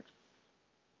that correct?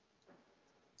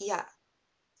 Yeah.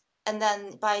 And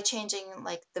then by changing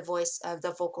like the voice of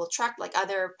the vocal tract, like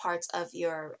other parts of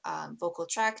your vocal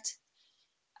tract,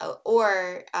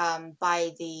 or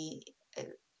by the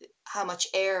how much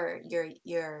air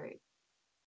you're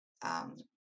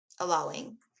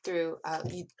allowing through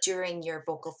during your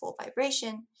vocal fold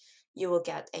vibration, you will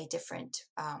get a different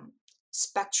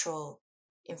spectral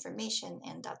information,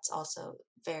 and that's also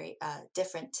very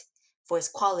different voice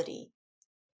quality.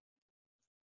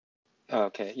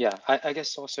 Okay. Yeah. I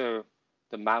guess also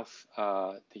the mouth,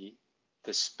 the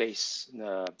space,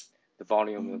 the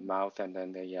volume of the mouth, and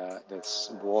then the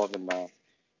wall of the mouth.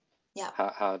 Yeah.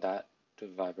 How that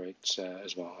vibrates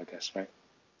as well, I guess, right?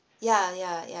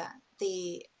 Yeah.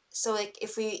 So like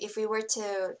if we were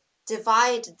to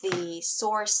divide the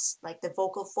source, like the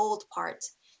vocal fold part,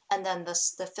 and then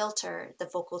the filter, the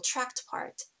vocal tract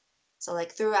part, so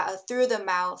like through the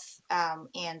mouth,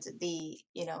 and the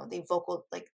the vocal,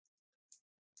 like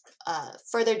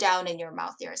further down in your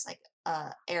mouth, there's like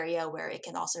a area where it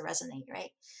can also resonate,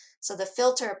 right? So the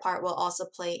filter part will also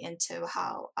play into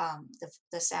how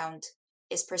the sound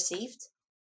is perceived,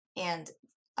 and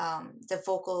the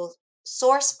vocal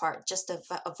source part, just a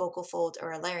vocal fold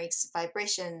or a larynx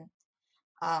vibration,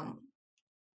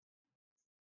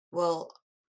 will,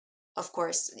 of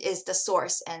course, is the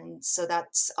source, and so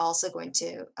that's also going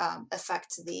to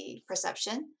affect the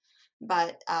perception.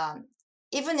 But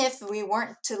even if we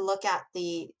weren't to look at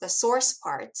the source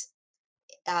part,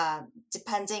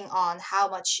 depending on how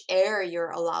much air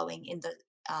you're allowing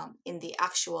in the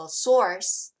actual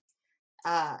source,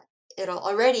 it'll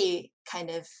already kind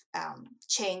of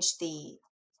change the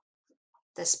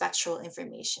spectral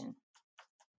information.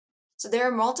 So there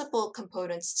are multiple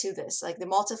components to this, like the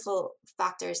multiple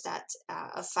factors that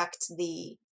affect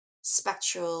the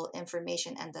spectral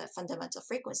information and the fundamental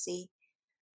frequency.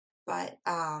 But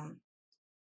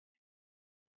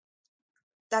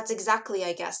that's exactly,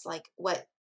 I guess, like what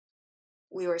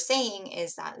we were saying,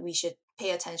 is that we should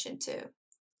pay attention to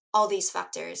all these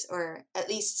factors, or at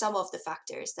least some of the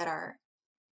factors that are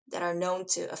known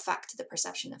to affect the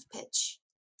perception of pitch.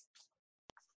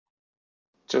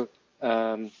 So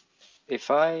if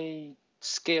I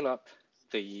scale up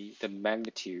the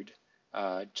magnitude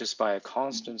just by a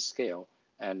constant scale,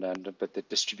 and but the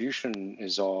distribution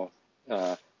is all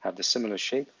have the similar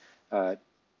shape,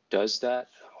 does that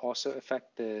also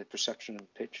affect the perception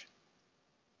of pitch?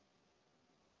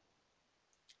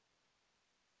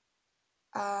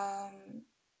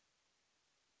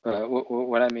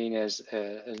 What I mean is,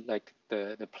 like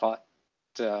the plot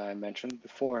I mentioned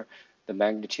before, the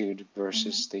magnitude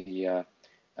versus the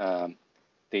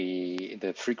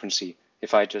frequency.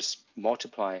 If I just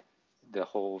multiply the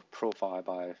whole profile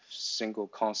by a single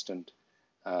constant,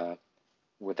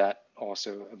 would that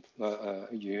also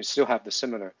you still have the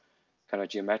similar kind of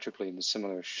geometrically in the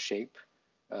similar shape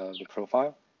of the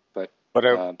profile, but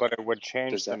it would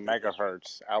change does the that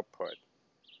megahertz output.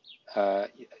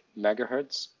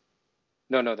 megahertz?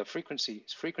 No, the frequency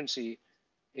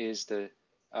is the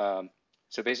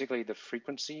so basically the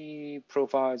frequency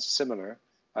profile is similar.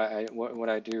 What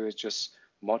I do is just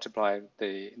multiply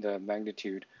the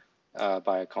magnitude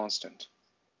by a constant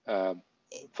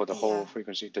for the whole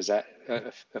frequency. Does that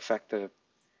affect the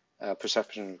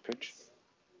perception of pitch?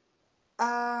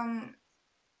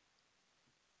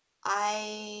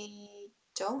 I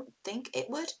don't think it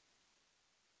would,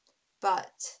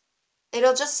 but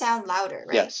it'll just sound louder,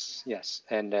 right? Yes,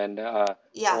 and then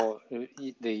Yeah. all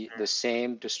the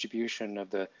same distribution of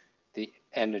the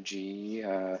energy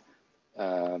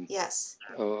Yes.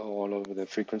 all over the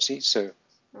frequency. So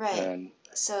Right.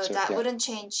 So that yeah. wouldn't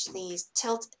change the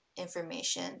tilt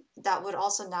information. That would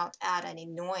also not add any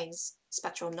noise,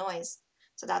 spectral noise.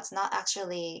 So that's not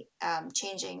actually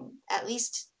changing at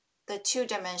least the two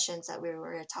dimensions that we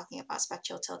were talking about,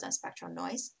 spectral tilt and spectral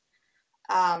noise.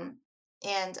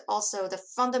 And also the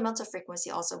fundamental frequency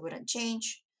also wouldn't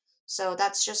change. So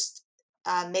that's just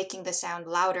making the sound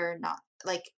louder, not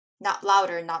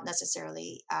louder, not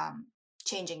necessarily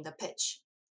changing the pitch.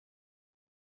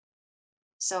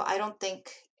 So I don't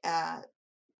think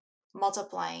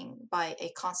multiplying by a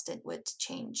constant would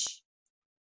change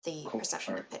the Cool.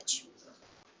 perception All of right. pitch.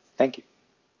 Thank you.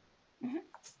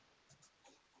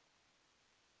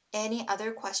 Any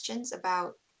other questions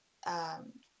about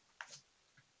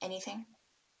anything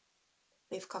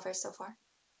we've covered so far?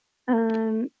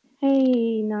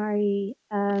 Hey, Nari.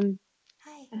 Hi.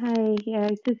 Hi, yeah,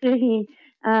 it's Rhee.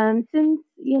 Since,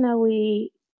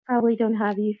 we probably don't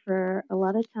have you for a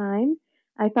lot of time,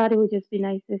 I thought it would just be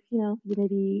nice if, you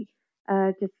maybe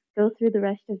just go through the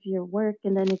rest of your work,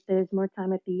 and then if there's more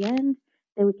time at the end,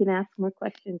 then we can ask more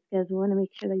questions because we want to make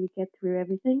sure that you get through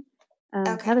everything.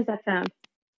 Okay. How does that sound?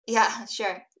 Yeah,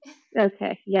 sure.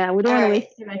 Okay, yeah, we don't All want to right.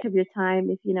 waste too much of your time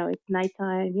if, it's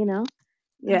nighttime,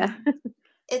 Yeah,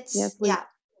 It's yeah, please. yeah.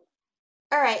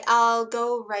 All right, I'll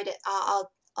go right it.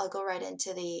 I'll go right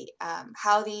into the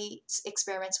how the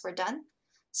experiments were done.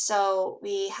 So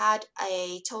we had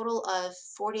a total of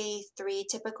 43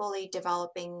 typically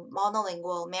developing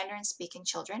monolingual Mandarin speaking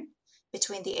children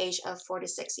between the age of 4 to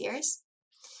 6 years,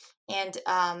 and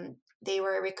they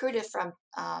were recruited from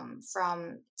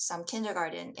some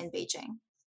kindergarten in Beijing.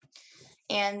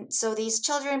 And so these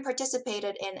children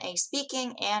participated in a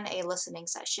speaking and a listening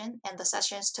session, and the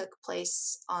sessions took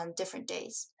place on different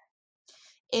days.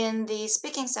 In the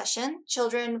speaking session,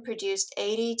 children produced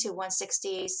 80 to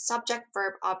 160 subject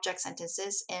verb object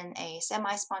sentences in a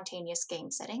semi-spontaneous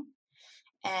game setting.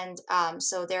 And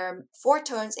so there are 4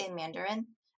 tones in Mandarin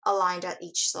aligned at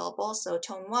each syllable. So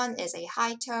tone 1 is a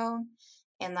high tone,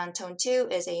 and then tone 2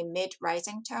 is a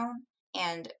mid-rising tone,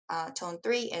 and tone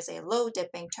 3 is a low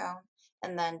dipping tone,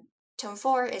 and then tone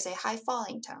 4 is a high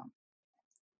falling tone.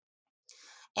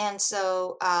 And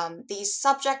so these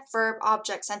subject verb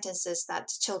object sentences that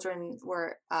children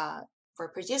were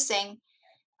producing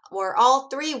were all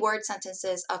 3-word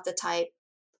sentences of the type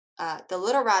the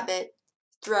little rabbit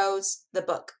throws the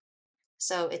book.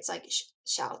 So it's like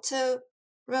小兔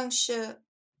认识,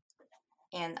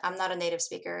 and I'm not a native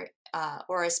speaker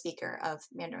or a speaker of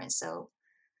Mandarin, so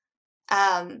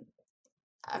I'm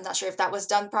not sure if that was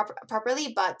done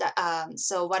properly, but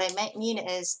so what I mean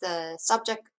is the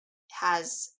subject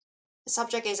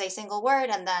is a single word,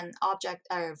 and then object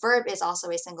or verb is also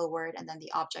a single word, and then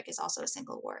the object is also a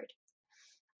single word.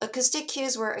 Acoustic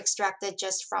cues were extracted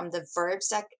just from the verb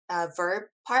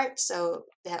part, so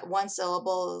that 1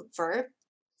 syllable verb,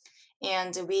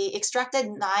 and we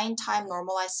extracted 9 time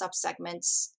normalized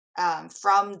subsegments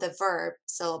from the verb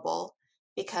syllable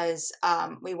because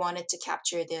we wanted to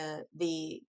capture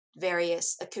the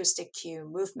various acoustic cue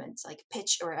movements like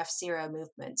pitch or F0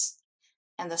 movements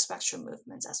and the spectral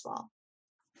movements as well.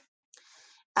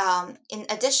 In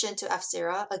addition to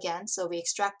F0, again, so we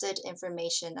extracted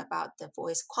information about the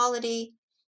voice quality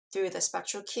through the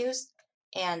spectral cues,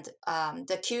 and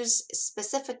the cues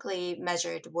specifically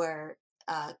measured were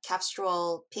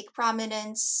capsular peak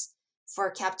prominence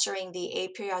for capturing the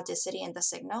aperiodicity in the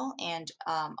signal, and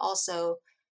also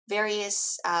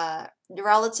various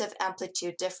relative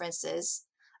amplitude differences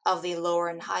of the lower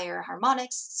and higher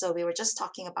harmonics. So we were just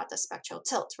talking about the spectral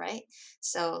tilt, right?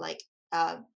 So like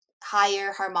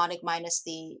higher harmonic minus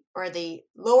the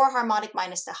lower harmonic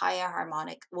minus the higher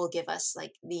harmonic will give us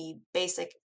like the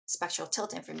basic spectral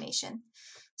tilt information.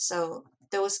 So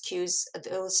those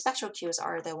spectral cues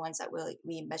are the ones that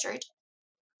we measured.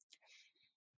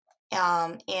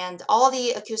 And all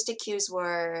the acoustic cues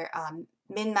were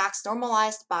min-max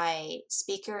normalized by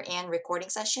speaker and recording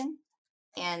session.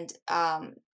 And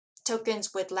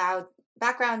tokens with loud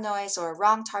background noise or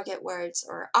wrong target words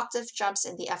or octave jumps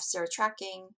in the F0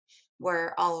 tracking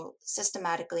were all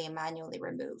systematically and manually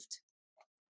removed.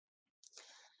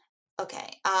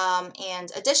 Okay,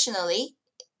 and additionally,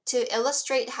 to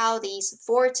illustrate how these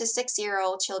 4 to 6 year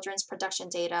old children's production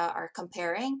data are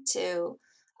comparing to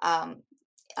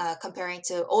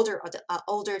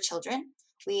older children,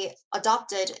 we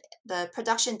adopted the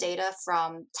production data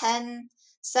from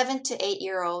 7 to 8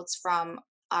 year olds from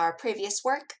our previous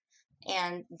work,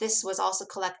 and this was also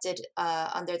collected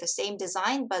under the same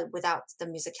design but without the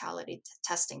musicality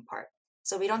testing part.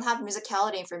 So we don't have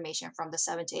musicality information from the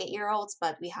 7 to 8 year olds,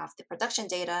 but we have the production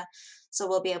data. So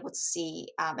we'll be able to see,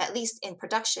 at least in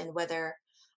production, whether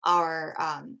our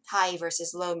high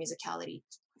versus low musicality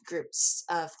groups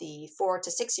of the 4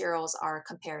 to 6 year olds are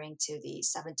comparing to the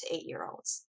 7 to 8 year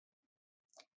olds.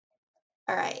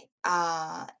 All right.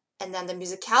 And then the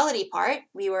musicality part,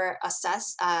 we were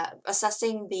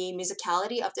assessing the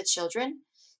musicality of the children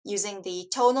using the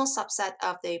tonal subset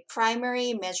of the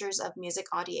primary measures of music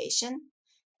audiation.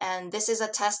 And this is a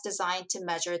test designed to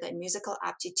measure the musical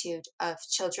aptitude of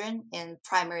children in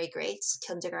primary grades,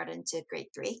 kindergarten to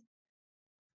grade 3.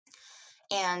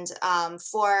 And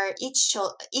for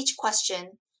each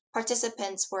question,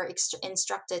 participants were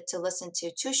instructed to listen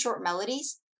to 2 short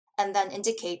melodies and then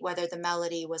indicate whether the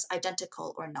melody was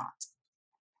identical or not.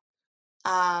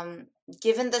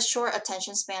 Given the short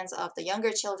attention spans of the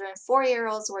younger children,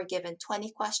 4-year-olds were given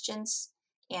 20 questions,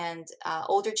 and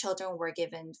older children were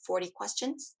given 40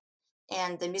 questions.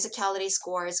 And the musicality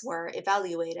scores were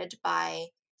evaluated by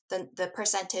the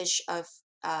percentage of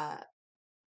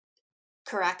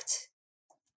correct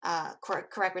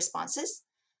responses,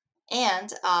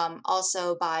 and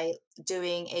also by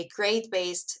doing a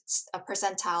grade-based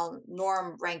percentile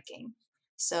norm ranking.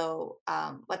 So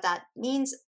what that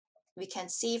means, we can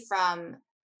see from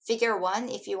figure 1,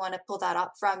 if you want to pull that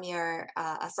up from your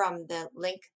from the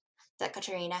link that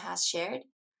Katerina has shared.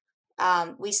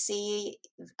 We see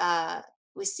the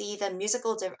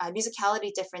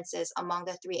musicality differences among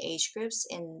the 3 age groups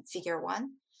in figure 1.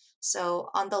 So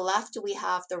on the left, we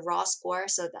have the raw score,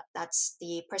 so that's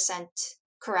the percent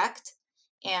correct,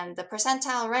 and the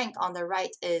percentile rank on the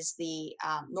right is the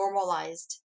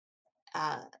normalized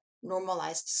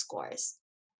scores.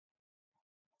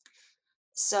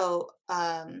 So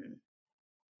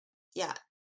yeah,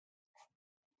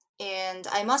 and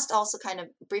I must also kind of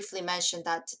briefly mention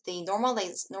that the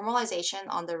normalization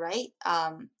on the right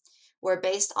were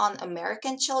based on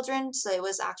American children, so it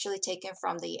was actually taken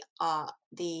from the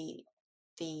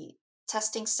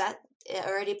testing set. It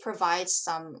already provides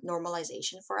some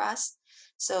normalization for us,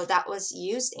 so that was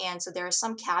used. And so there is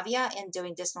some caveat in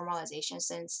doing this normalization,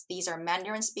 since these are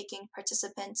Mandarin speaking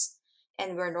participants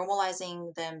and we're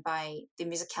normalizing them by the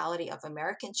musicality of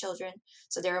American children.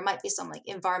 So there might be some like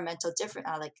environmental different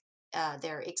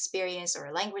their experience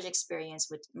or language experience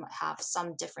would have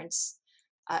some difference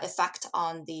effect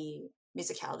on the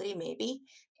musicality, maybe.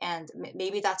 And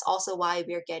maybe that's also why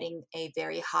we're getting a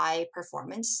very high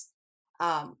performance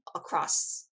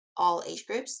across all age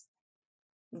groups.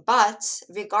 But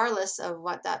regardless of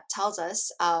what that tells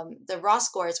us, the raw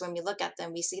scores, when we look at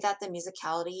them, we see that the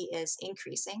musicality is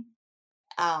increasing.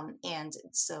 And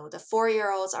so the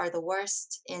 4-year-olds are the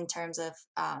worst in terms of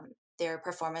their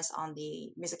performance on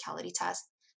the musicality test.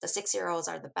 The 6-year-olds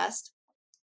are the best.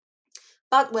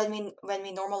 But when we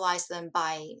normalize them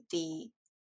by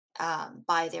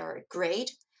their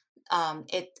grade,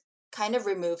 it kind of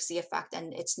removes the effect,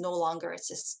 and it's no longer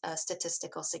a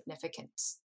statistical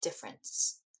significance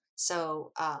difference.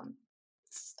 So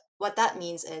what that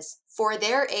means is, for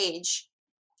their age,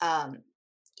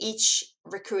 each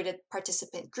recruited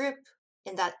participant group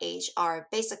in that age are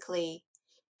basically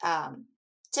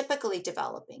typically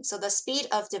developing. So the speed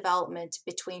of development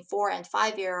between 4 and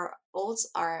 5-year-olds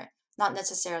are not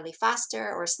necessarily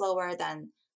faster or slower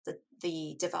than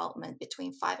the development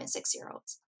between 5 and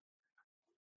 6-year-olds.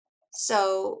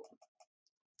 So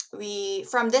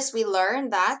from this we learn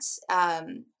that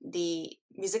the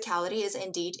musicality is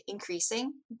indeed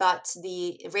increasing, but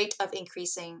the rate of the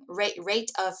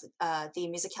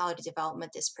musicality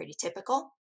development is pretty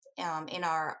typical in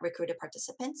our recruited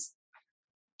participants.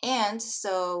 And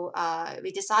so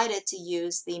we decided to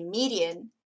use the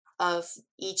median of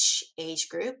each age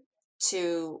group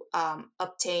to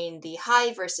obtain the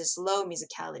high versus low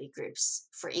musicality groups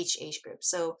for each age group.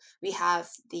 So we have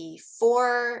the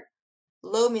 4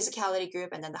 low musicality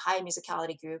group and then the high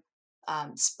musicality group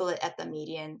split at the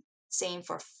median, same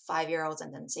for 5-year-olds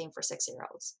and then same for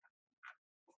 6-year-olds.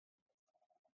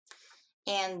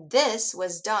 And this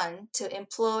was done to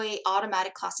employ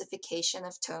automatic classification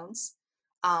of tones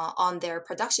on their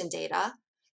production data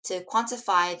to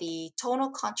quantify the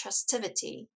tonal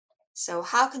contrastivity. So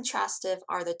how contrastive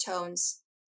are the tones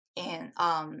in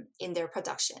their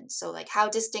production? So like how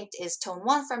distinct is tone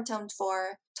 1 from tone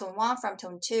 4, tone 1 from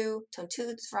tone 2, tone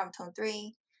 2 from tone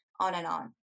 3, on and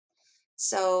on.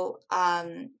 So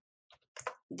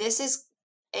this is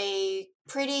a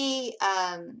pretty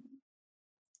I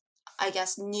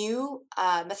guess new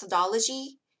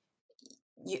methodology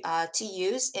to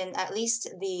use in at least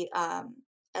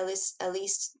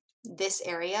this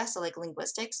area, so like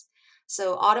linguistics.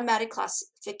 So automatic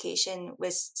classification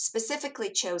was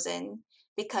specifically chosen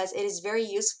because it is very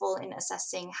useful in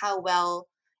assessing how well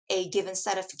a given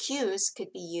set of cues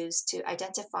could be used to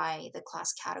identify the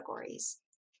class categories.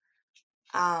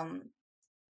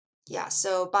 Yeah,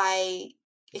 so by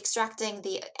extracting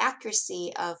the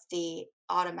accuracy of the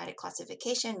automatic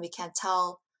classification, we can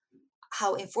tell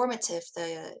how informative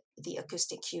the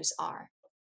acoustic cues are.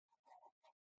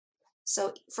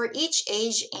 So for each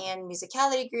age and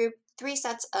musicality group, 3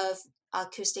 sets of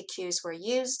acoustic cues were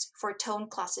used for tone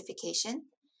classification.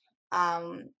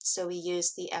 So we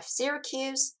used the F0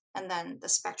 cues and then the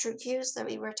spectral cues that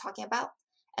we were talking about.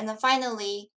 And then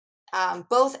finally,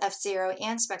 both F0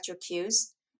 and spectral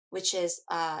cues, which is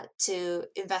to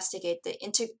investigate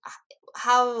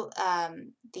how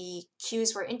the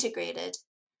cues were integrated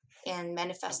in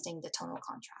manifesting the tonal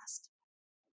contrast.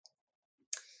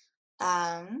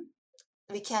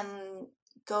 We can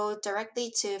go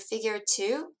directly to figure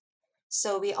 2.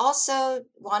 So we also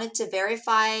wanted to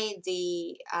verify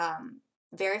the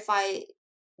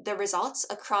results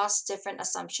across different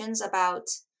assumptions about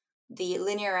the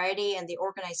linearity and the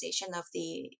organization of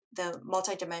the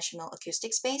multidimensional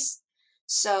acoustic space.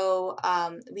 So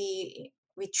we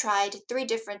tried 3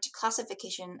 different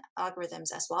classification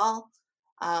algorithms as well.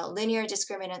 Linear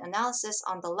discriminant analysis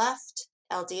on the left,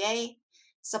 LDA,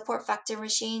 support vector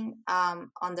machine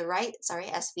on the right,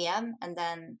 SVM, and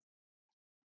then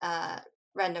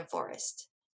random forest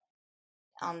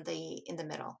in the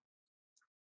middle.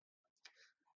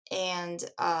 And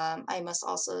I must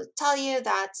also tell you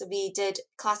that we did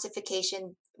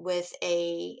classification with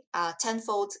a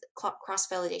 10-fold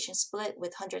cross-validation split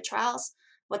with 100 trials.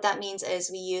 What that means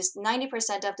is we used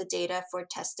 90% of the data for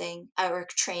testing or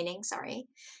training,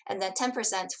 and then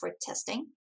 10% for testing.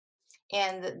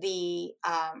 And the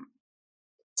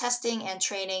testing and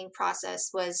training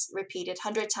process was repeated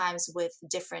 100 times with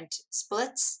different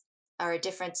splits or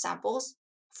different samples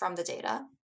from the data.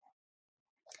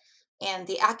 And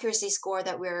the accuracy score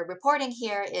that we're reporting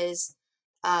here is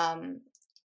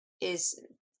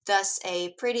thus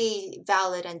a pretty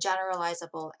valid and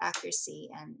generalizable accuracy,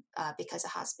 and because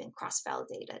it has been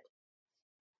cross-validated.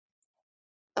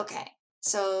 Okay,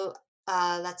 so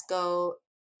let's go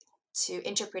to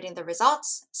interpreting the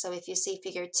results. So if you see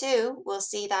figure 2, we'll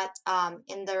see that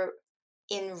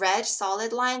in red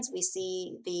solid lines, we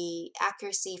see the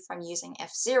accuracy from using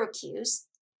F0 cues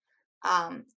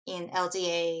in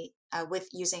LDA with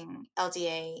using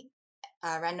LDA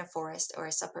random forest or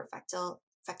a support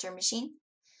vector machine.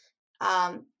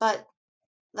 But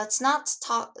let's not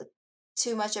talk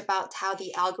too much about how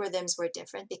the algorithms were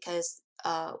different, because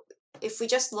if we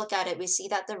just look at it, we see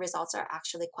that the results are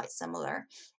actually quite similar.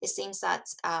 It seems that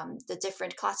the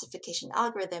different classification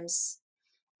algorithms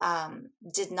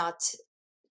did not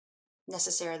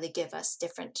necessarily give us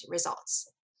different results.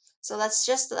 So let's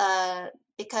just,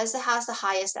 because it has the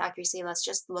highest accuracy, let's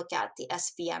just look at the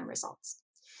SVM results.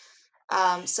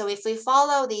 So if we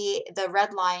follow the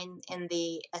red line in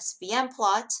the SVM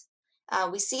plot,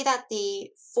 we see that the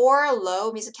 4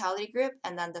 low musicality group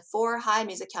and then the 4 high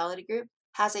musicality group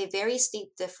has a very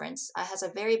steep difference, has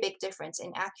a very big difference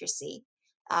in accuracy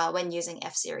when using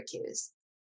F0 cues.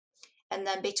 And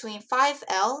then between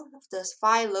 5L, the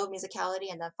 5 low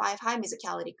musicality, and then 5 high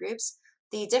musicality groups,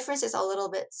 the difference is a little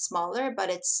bit smaller, but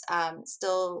it's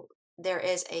still, there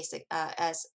is a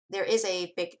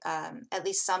big, at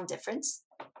least some difference.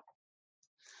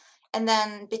 And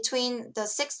then between the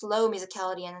 6 low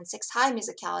musicality and then 6 high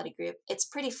musicality group, it's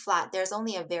pretty flat. There's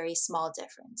only a very small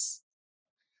difference.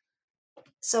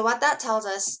 So what that tells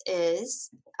us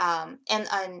is, and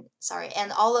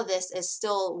all of this is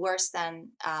still worse than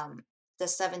the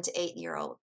 7 to 8 year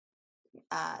old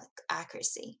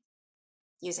accuracy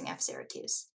using F0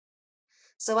 cues.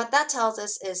 So what that tells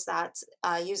us is that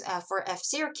for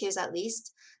F0 cues at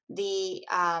least, the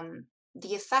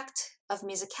effect of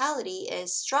musicality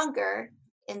is stronger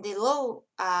in the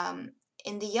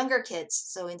in the younger kids.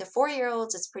 So in the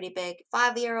 4-year-olds, it's pretty big.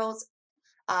 5-year-olds,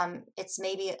 it's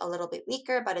maybe a little bit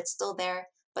weaker, but it's still there.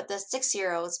 But the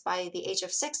 6-year-olds, by the age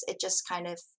of 6, it just kind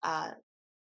of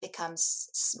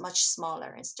becomes much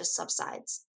smaller. It just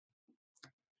subsides.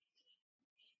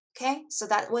 Okay, so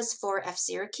that was for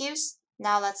F0 cues.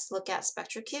 Now let's look at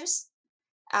spectral cues.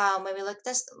 When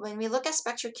we look at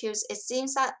spectral cues, it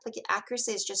seems that the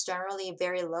accuracy is just generally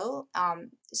very low.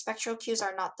 Spectral cues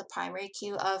are not the primary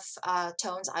cue of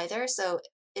tones either, so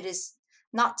it is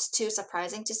not too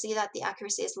surprising to see that the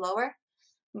accuracy is lower.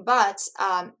 But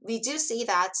we do see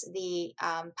that the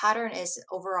pattern is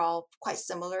overall quite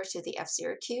similar to the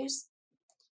F0 cues.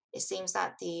 It seems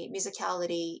that the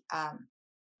musicality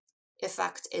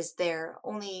effect is there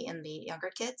only in the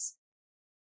younger kids.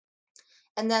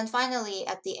 And then finally,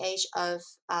 at the age of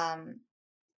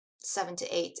 7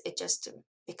 to 8, it just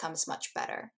becomes much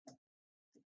better.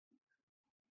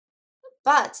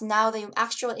 But now the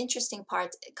actual interesting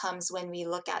part comes when we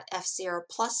look at F0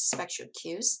 plus spectral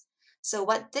cues. So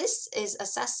what this is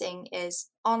assessing is,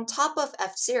 on top of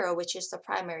F0, which is the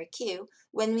primary cue,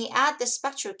 when we add the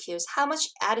spectral cues, how much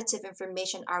additive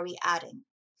information are we adding?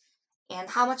 And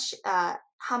how much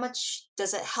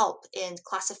does it help in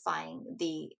classifying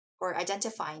or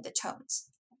identifying the tones?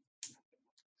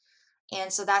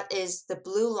 And so that is the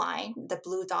blue line, the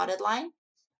blue dotted line.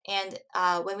 And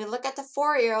when we look at the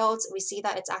 4-year-olds, we see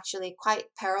that it's actually quite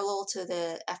parallel to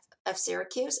the F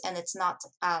Syracuse, and it's not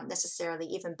necessarily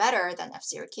even better than F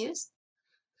Syracuse.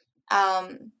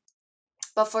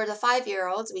 But for the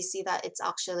 5-year-olds, we see that it's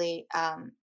actually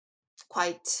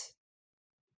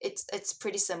it's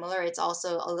pretty similar. It's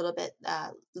also a little bit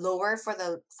lower for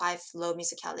the 5 low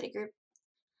musicality group.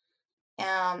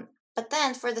 But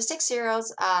then for the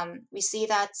 6-year-olds, we see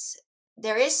that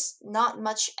there is not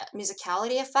much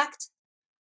musicality effect,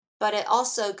 but it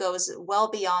also goes well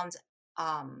beyond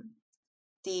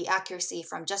the accuracy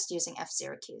from just using F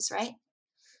Syracuse, right?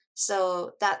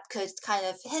 So that could kind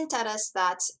of hint at us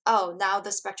that, oh, now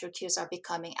the spectral cues are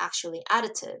becoming actually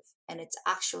additive, and it's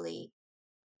actually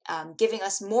giving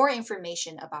us more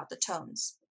information about the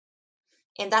tones.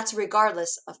 And that's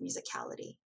regardless of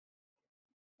musicality.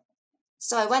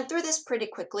 So I went through this pretty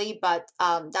quickly, but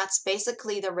that's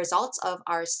basically the results of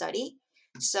our study.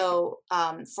 So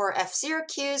for F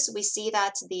Syracuse, we see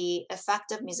that the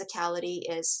effect of musicality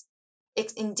is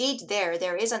indeed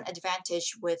there is an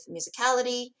advantage with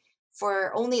musicality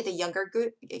for only the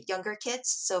younger kids,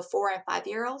 so 4 and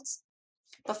 5-year-olds.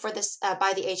 But for this,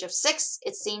 by the age of 6,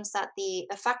 it seems that the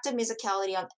effect of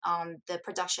musicality on the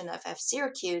production of F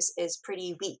Syracuse is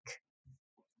pretty weak,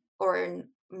 or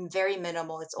very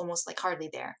minimal. It's almost like hardly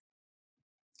there.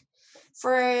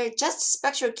 For just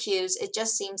spectral cues, it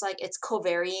just seems like it's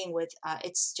co-varying with,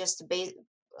 it's just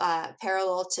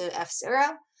parallel to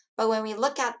F0. But when we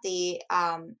look at the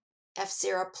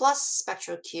F0 plus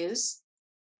spectral cues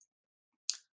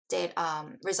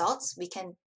results, we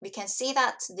can see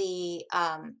that the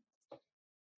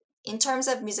in terms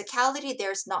of musicality,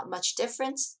 there's not much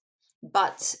difference,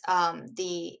 but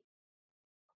the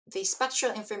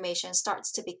spectral information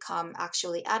starts to become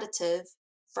actually additive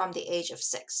from the age of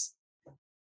 6.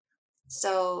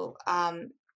 So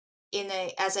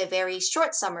as a very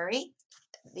short summary,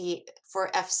 for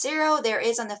F0, there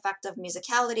is an effect of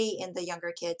musicality in the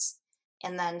younger kids,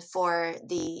 and then for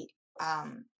the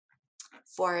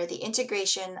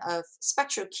integration of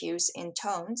spectral cues in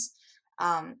tones,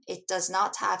 it does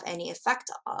not have any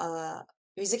effect.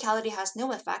 Musicality has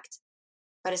no effect,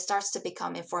 but it starts to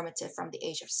become informative from the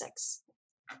age of 6.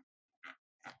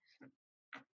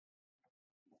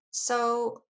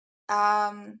 So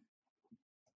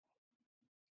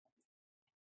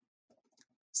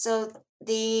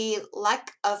the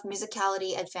lack of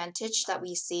musicality advantage that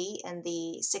we see in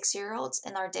the 6-year-olds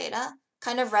in our data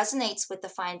kind of resonates with the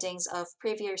findings of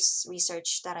previous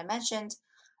research that I mentioned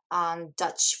on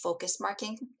Dutch focus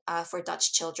marking for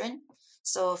Dutch children.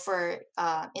 So for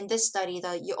in this study,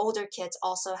 the older kids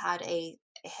also had a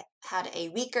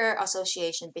weaker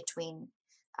association between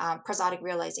prosodic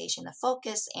realization of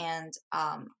focus and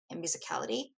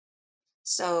musicality.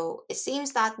 So it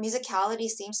seems that musicality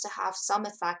seems to have some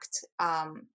effect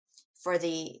for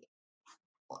the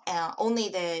only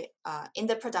the in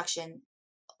the production,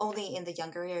 only in the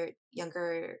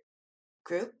younger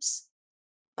groups,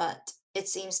 but it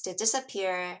seems to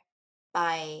disappear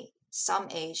by some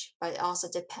age, but it also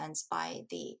depends by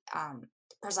the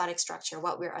prosodic structure,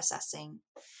 what we're assessing,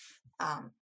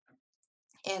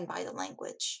 and by the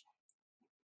language.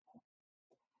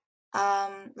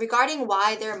 Regarding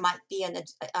why there might be a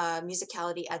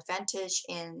musicality advantage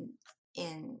in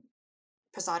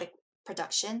prosodic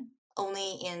production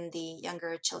only in the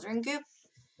younger children group,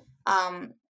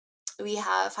 we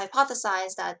have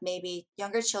hypothesized that maybe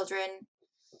younger children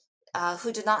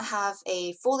who do not have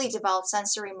a fully developed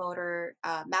sensory motor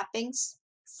mappings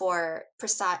for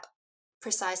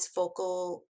precise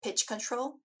vocal pitch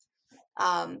control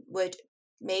would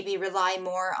maybe rely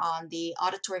more on the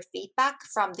auditory feedback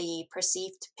from the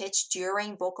perceived pitch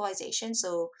during vocalization.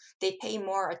 So they pay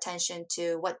more attention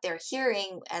to what they're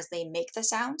hearing as they make the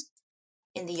sound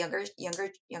in the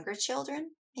younger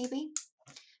children, maybe.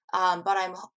 But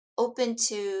I'm open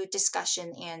to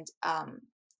discussion and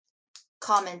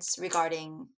comments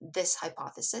regarding this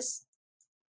hypothesis.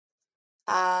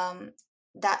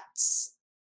 That's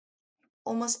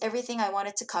almost everything I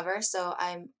wanted to cover, so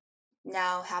I'm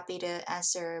now happy to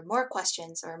answer more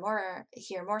questions or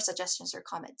hear more suggestions or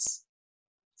comments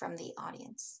from the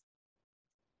audience.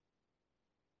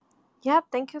 Yeah,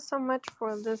 thank you so much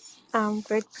for this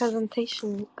great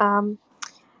presentation.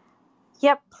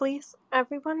 Yeah, please,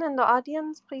 everyone in the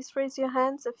audience, please raise your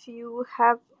hands if you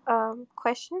have a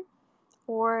question,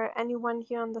 or anyone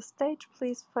here on the stage,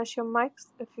 please flash your mics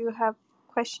if you have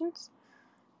questions.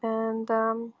 And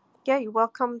yeah, you're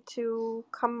welcome to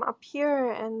come up here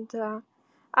and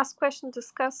ask questions,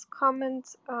 discuss,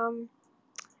 comment.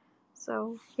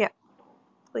 So yeah,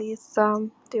 please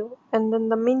do. And in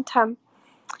the meantime,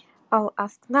 I'll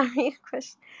ask Nari a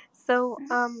question. So,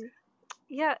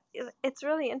 yeah, it's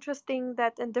really interesting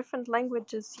that in different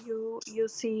languages you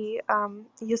see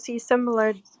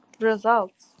similar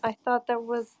results. I thought that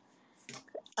was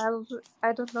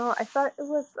I don't know. I thought it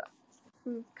was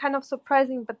kind of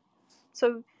surprising, but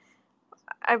so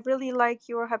I really like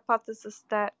your hypothesis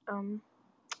that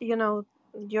you know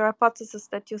your hypothesis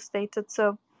that you stated.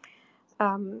 So,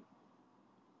 um,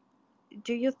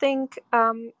 do you think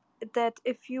that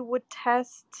if you would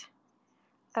test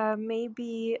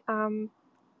maybe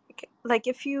like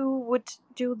if you would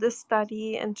do this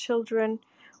study in children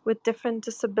with different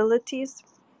disabilities,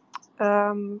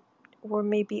 um, or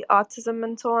maybe autism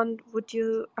and so on, would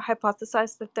you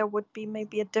hypothesize that there would be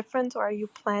maybe a difference, or are you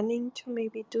planning to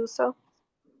maybe do so?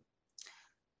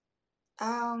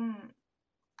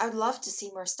 I would love to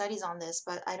see more studies on this,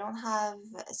 but I don't have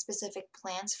specific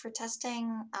plans for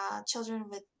testing children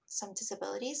with some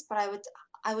disabilities. But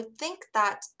I would think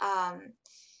that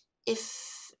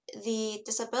if the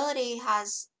disability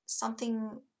has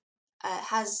something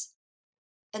has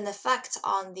an effect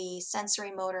on the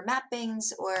sensory motor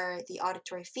mappings or the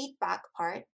auditory feedback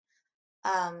part,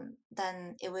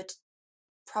 then it would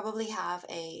probably have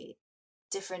a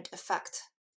different effect.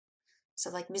 So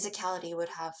like musicality would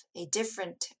have a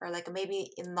different or like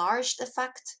maybe enlarged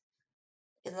effect,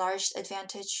 enlarged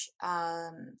advantage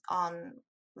on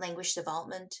language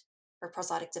development or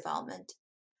prosodic development.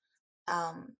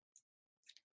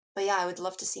 But yeah, I would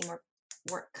love to see more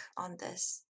work on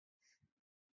this.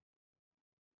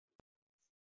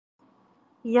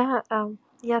 Yeah,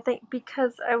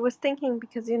 because I was thinking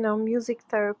because music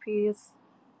therapy is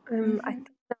I Mm-hmm. think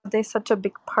nowadays such a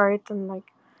big part in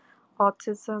like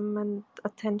autism and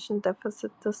attention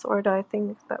deficit disorder. I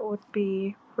think that would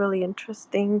be really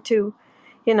interesting to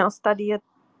study it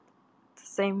the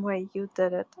same way you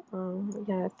did it.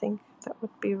 Yeah, I think that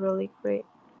would be really great.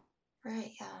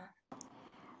 Right, yeah.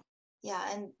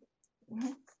 Yeah, and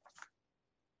mhm.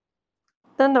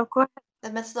 No, go ahead.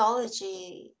 The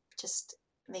methodology just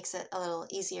makes it a little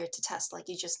easier to test. Like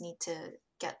you just need to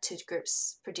get two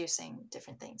groups producing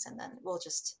different things, and then we'll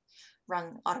just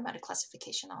run automatic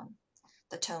classification on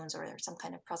the tones or some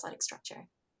kind of prosodic structure.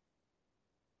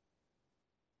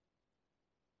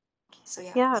 So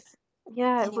yeah, Yeah, if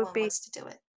yeah, it would anyone be. wants to do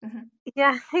it. Mhm.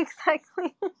 Yeah,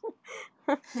 exactly.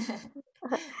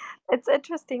 It's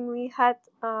interesting. We had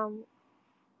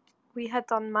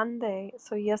on Monday,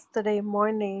 so yesterday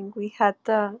morning, we had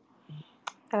the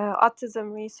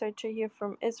autism researcher here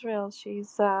from Israel. She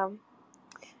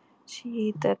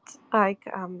did like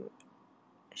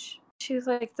she's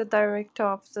like the director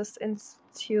of this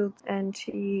institute, and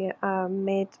she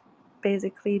made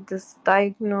basically this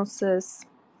diagnosis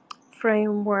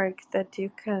framework that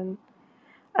you can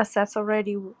assess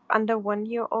already under 1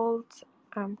 year old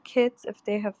kids if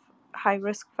they have high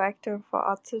risk factor for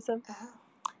autism. Oh,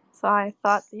 So I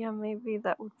thought, yeah, maybe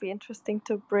that would be interesting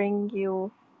to bring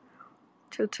you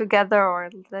two together, or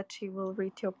that she will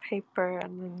read your paper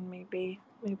and then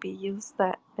maybe use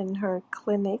that in her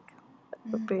clinic. That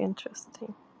would be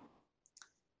interesting.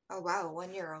 oh wow,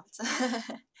 1 year old.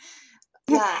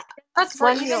 Yeah, Not for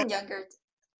 1 year even old. younger.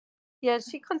 Yeah,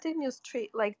 she continues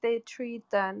treat, like they treat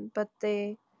then, but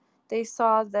they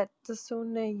saw that the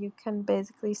sooner you can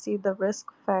basically see the risk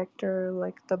factor,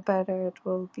 like the better it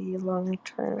will be long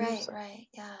term. Right, So. right,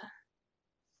 yeah.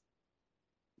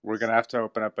 We're gonna have to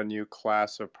open up a new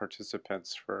class of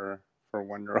participants for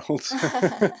 1-year-olds.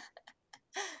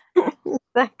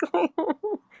 Exactly.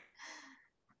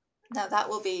 No, that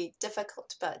will be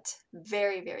difficult, but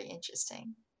very, very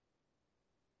interesting.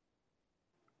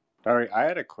 All right, I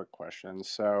had a quick question.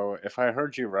 So, if I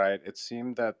heard you right, it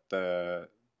seemed that the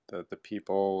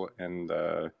people in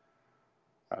the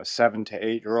 7 to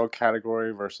 8-year-old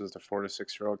category versus the 4 to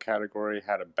 6-year-old category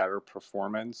had a better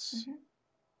performance. Mm-hmm.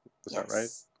 Is that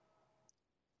right? Yes.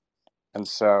 And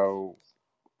so,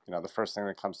 the first thing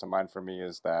that comes to mind for me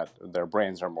is that their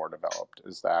brains are more developed.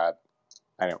 Is that,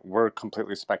 I know we're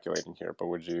completely speculating here, but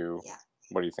what do you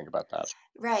think about that?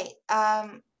 Right.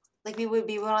 Like we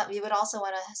would also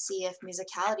want to see if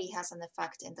musicality has an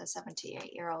effect in the 7 to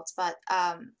 8 year olds, but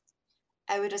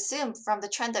I would assume from the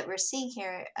trend that we're seeing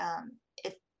here,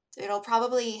 it'll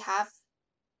probably have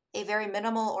a very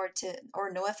minimal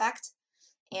or no effect,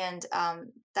 and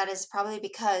that is probably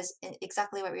because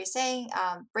exactly what we were saying,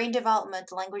 brain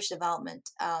development, language development.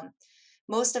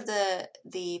 Most of the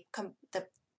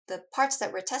parts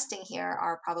that we're testing here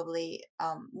are probably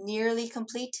nearly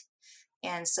complete,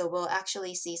 and so we'll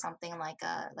actually see something like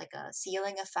a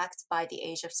ceiling effect by the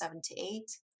age of 7 to 8.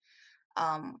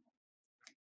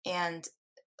 And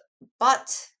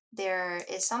but there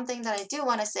is something that I do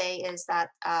want to say is that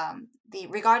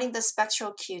regarding the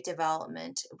spectral cue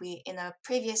development, we in a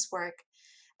previous work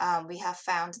we have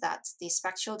found that the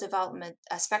spectral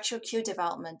cue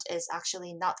development is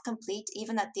actually not complete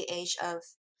even at the age of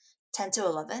 10 to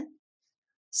 11.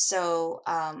 So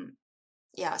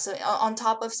yeah, so on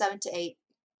top of 7 to 8,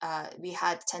 we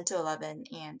had 10 to 11,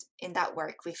 and in that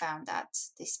work we found that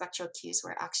the spectral cues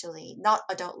were actually not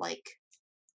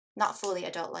fully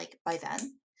adult-like by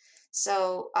then.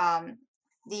 So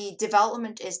the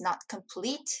development is not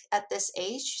complete at this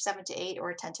age, 7 to 8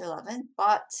 or 10 to 11,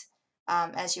 but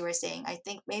as you were saying, I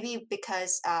think maybe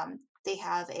because they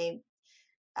have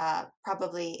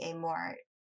probably a more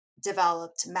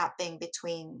developed mapping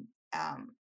between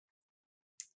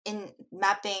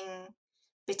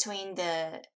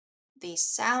the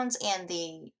sounds and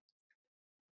the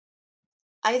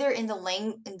either in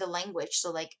the language,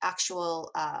 so like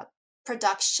actual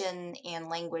production and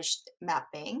language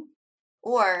mapping,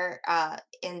 or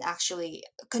in actually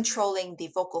controlling the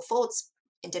vocal folds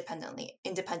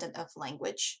independent of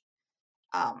language.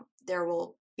 There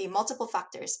will be multiple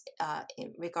factors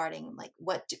regarding like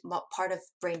what part of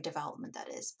brain development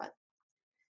that is, but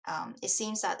it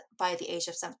seems that by the age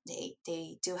of 7 to 8,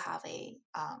 they do have a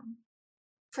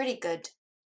pretty good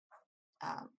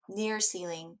near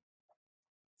ceiling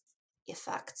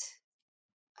effect.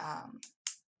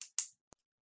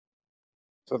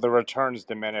 So the returns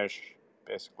diminish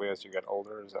basically as you get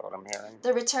older. Is that what I'm hearing?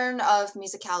 The return of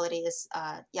musicality is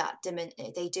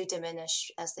they do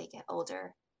diminish as they get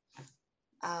older.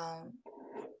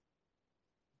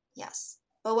 Yes,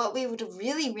 but what we would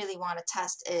really want to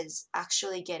test is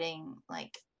actually getting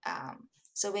like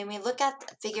so when we look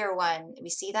at figure 1, we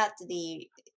see that the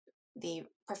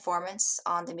performance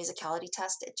on the musicality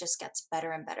test, it just gets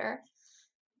better and better,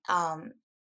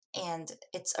 and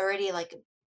it's already like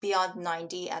beyond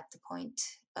 90 at the point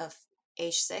of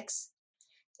age 6.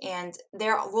 And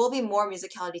there will be more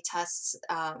musicality tests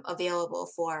available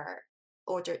for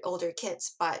older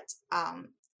kids, but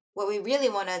what we really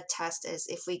want to test is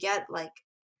if we get like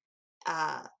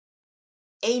A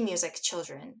music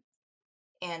children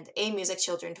and A music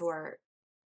children who are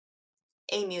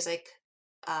A music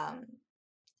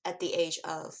at the age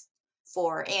of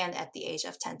 4 and at the age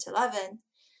of 10 to 11,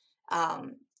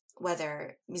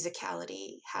 whether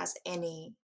musicality has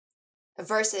any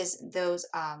versus those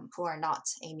who are not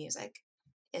A music.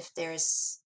 If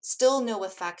there's still no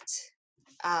effect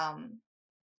of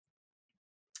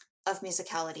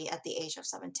musicality at the age of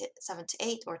 7 to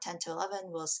 8 or 10 to 11,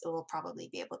 we'll probably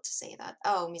be able to say that,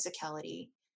 oh, musicality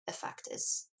effect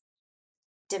is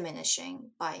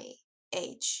diminishing by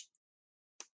age.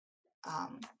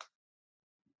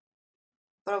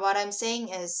 But what I'm saying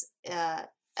is,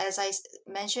 as I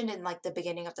mentioned in like the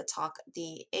beginning of the talk,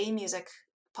 the A music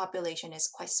population is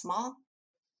quite small.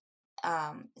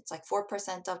 It's like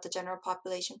 4% of the general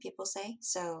population, people say.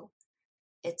 So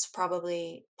it's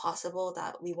probably possible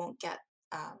that we won't get,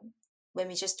 when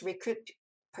we just recruit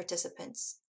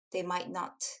participants, they might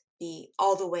not be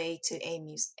all the way to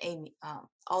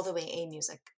all the way A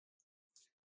music.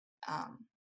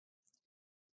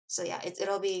 So yeah,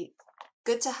 it'll be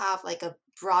good to have like a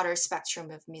broader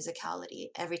spectrum of musicality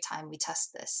every time we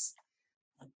test this.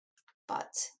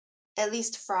 But at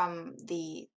least from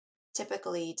the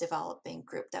typically developing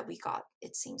group that we got,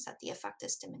 it seems that the effect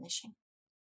is diminishing.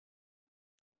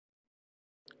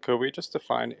 Could we just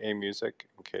define A music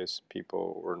in case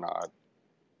people were not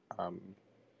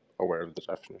aware of the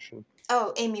definition?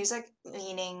 Oh, A music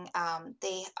meaning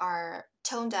they are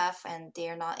tone deaf and they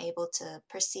are not able to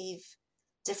perceive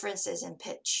differences in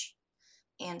pitch.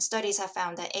 And studies have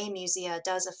found that amusia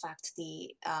does affect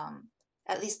the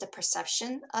at least the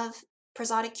perception of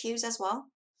prosodic cues as well.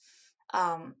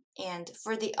 And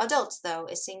for the adults, though,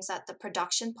 it seems that the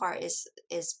production part is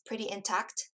pretty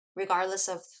intact, regardless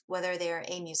of whether they're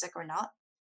amusic or not.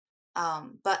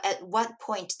 But at what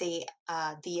point the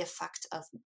effect of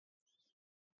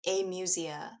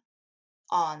amusia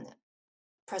on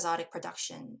prosodic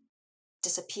production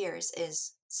disappears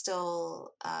is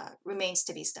still remains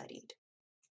to be studied.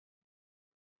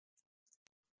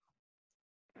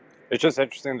 It's just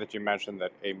interesting that you mentioned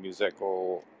that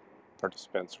amusical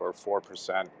participants were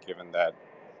 4%, given that,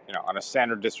 you know, on a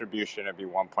standard distribution, it'd be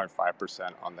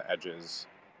 1.5% on the edges.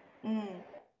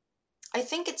 I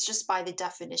think it's just by the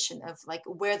definition of like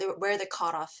where the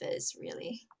cutoff is,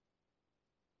 really.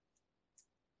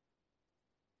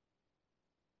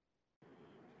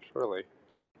 Surely.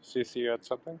 CC, you had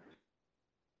something?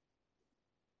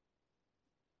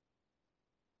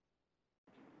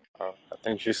 Oh, I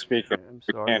think she's speaking. I'm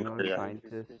We sorry, can't I'm not hear a you.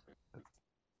 scientist.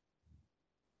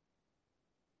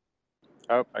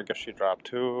 Oh, I guess she dropped.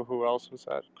 Who else was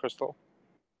that? Crystal?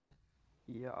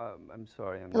 Yeah, I'm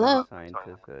sorry, I'm not a Hello.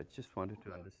 scientist. I just wanted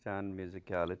to understand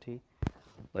musicality.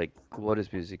 Like, what is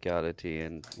musicality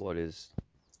and what is.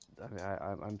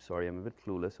 I'm sorry, I'm a bit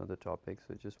clueless on the topic,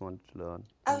 so I just wanted to learn.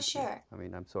 Oh, Thank you. sure. I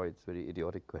mean, I'm sorry, it's a very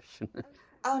idiotic question.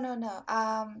 Oh, no, no.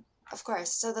 Of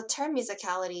course. So the term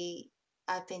musicality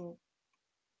I've been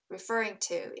referring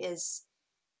to is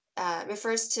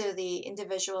refers to the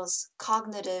individual's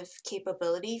cognitive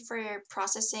capability for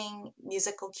processing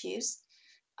musical cues.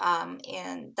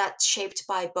 And that's shaped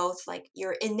by both like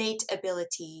your innate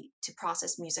ability to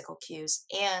process musical cues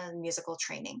and musical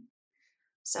training.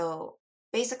 So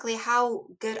basically, how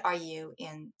good are you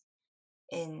in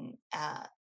in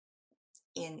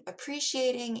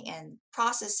appreciating and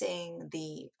processing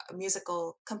the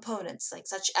musical components, like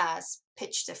such as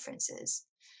pitch differences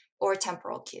or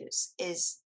temporal cues,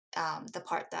 is the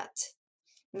part that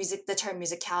the term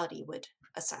musicality would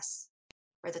assess,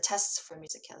 or the tests for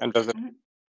And musicality. does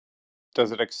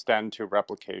it extend to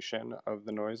replication of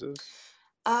the noises?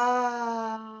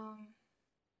 Um,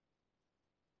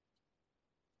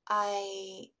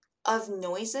 I of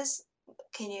noises.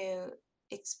 Can you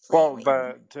explain Well, what you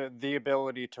mean? the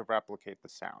ability to replicate the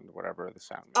sound, whatever the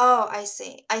sound may Oh, be. I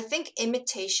see. I think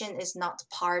imitation is not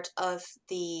part of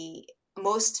the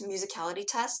most musicality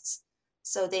tests,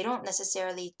 so they don't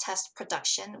necessarily test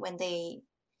production when they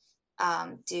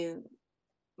do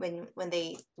when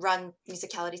they run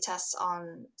musicality tests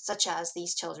on such as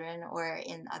these children or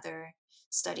in other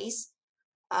studies.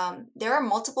 There are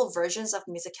multiple versions of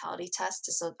musicality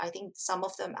tests, so I think some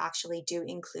of them actually do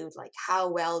include like how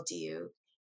well do you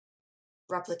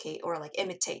replicate or like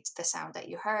imitate the sound that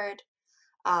you heard.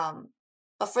 Um,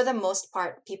 but for the most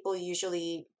part, people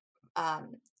usually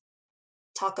um,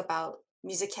 talk about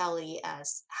musicality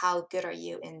as how good are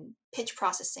you in pitch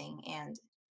processing and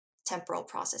temporal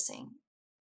processing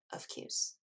of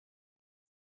cues.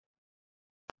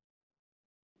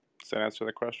 Does that answer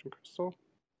the question, Crystal?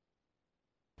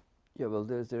 Yeah, well,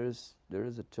 there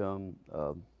is a term,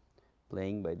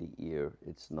 playing by the ear.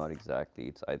 It's not exactly.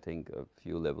 It's, I think, a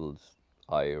few levels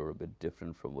higher, a bit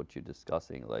different from what you're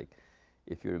discussing. Like,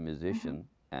 if you're a Mm-hmm. musician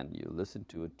and you listen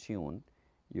to a tune,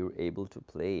 you're able to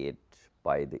play it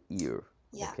by the ear.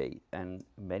 Yeah. Okay, and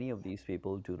many of these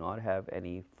people do not have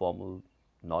any formal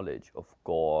knowledge of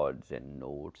chords and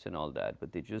notes and all that,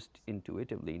 but they just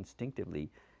intuitively, instinctively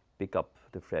pick up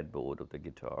the fretboard of the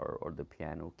guitar or the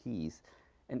piano keys.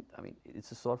 And I mean,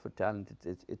 it's a sort of a talent.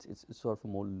 It's sort of a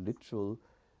more literal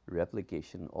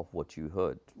replication of what you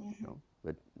heard, you Mm-hmm. know.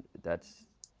 But that's,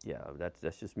 yeah, that's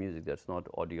just music. That's not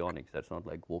audionics. That's not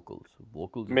like vocals.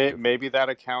 Vocals is different. Maybe that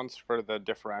accounts for the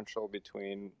differential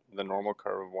between the normal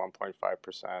curve of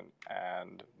 1.5%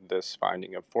 and this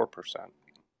finding of 4%.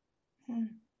 Hmm.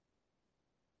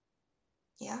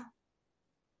 Yeah.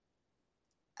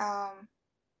 Um,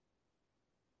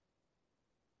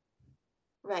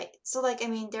 right. So like I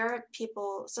mean there are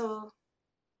people, so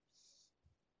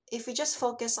if we just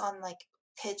focus on like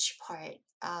pitch part,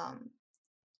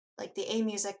 like the A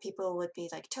music people would be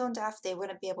like tone deaf. They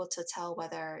wouldn't be able to tell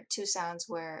whether two sounds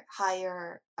were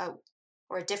higher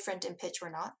or different in pitch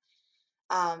or not.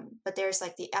 But there's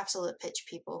like the absolute pitch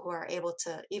people who are able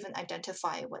to even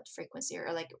identify what frequency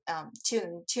or like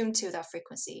tune to that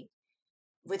frequency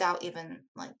without even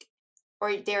like,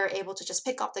 or they're able to just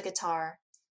pick up the guitar,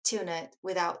 tune it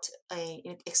without a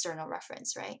external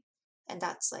reference, right? And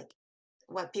that's like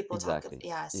what people talk of, Exactly.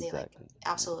 yeah, say like Exactly.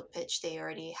 Yeah. absolute pitch. They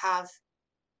already have,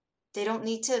 they don't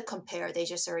need to compare. They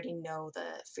just already know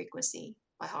the frequency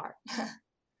by heart.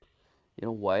 You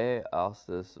know why I asked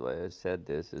this, why I said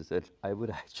this, is that I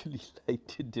would actually like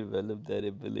to develop that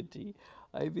ability.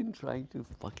 I've been trying to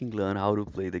fucking learn how to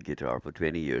play the guitar for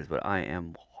 20 years, but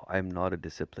I'm not a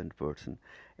disciplined person,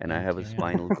 and I You have a can.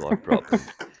 spinal cord problem.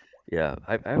 Yeah,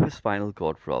 I have a spinal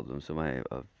cord problem. So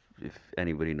if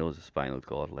anybody knows a spinal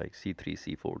cord, like C3,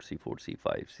 C4, C4,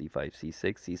 C5, C5,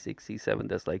 C6, C6, C7,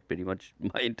 that's like pretty much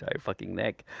my entire fucking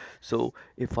neck. So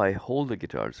if I hold the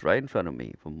guitars right in front of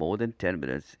me for more than 10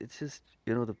 minutes, it's just,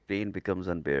 the pain becomes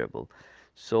unbearable.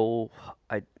 So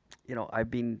I,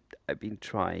 I've been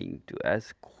trying to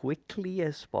as quickly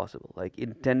as possible, like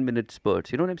in 10-minute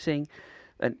spurts. You know what I'm saying?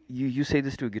 And you say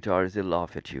this to a guitarist, they'll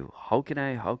laugh at you. How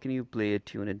can you play a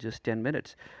tune in just 10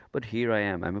 minutes? But here I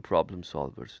am, I'm a problem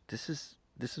solver. So this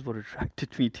is what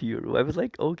attracted me to you. I was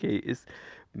like, okay, is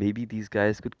maybe these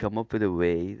guys could come up with a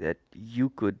way that you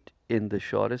could, in the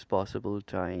shortest possible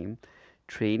time,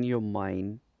 train your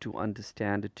mind to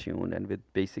understand a tune and with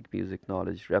basic music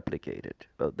knowledge replicate it.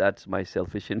 Well, that's my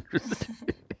selfish interest.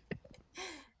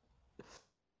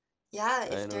 Yeah,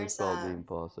 I if know it's there's probably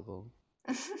impossible.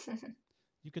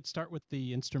 You could start with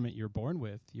the instrument you're born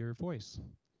with, your voice,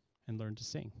 and learn to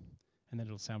sing. And then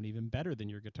it'll sound even better than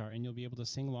your guitar, and you'll be able to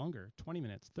sing longer, 20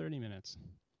 minutes, 30 minutes.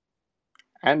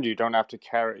 And you don't have to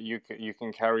carry, you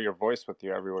can carry your voice with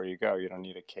you everywhere you go. You don't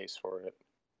need a case for it.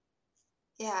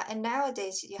 Yeah, and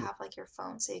nowadays you have like your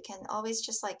phone, so you can always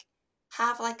just like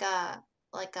have like a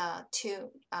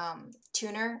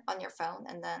tuner on your phone,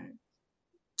 and then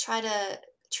try to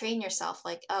train yourself.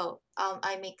 Like, oh,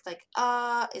 I make like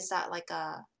is that like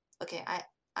a okay?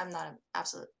 I'm not an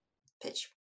absolute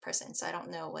pitch person, so I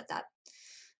don't know what that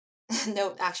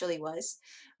note actually was,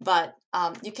 but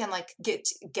you can like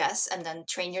guess and then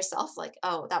train yourself. Like,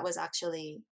 oh, that was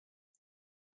actually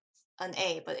an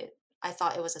A, but I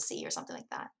thought it was a C or something like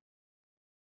that.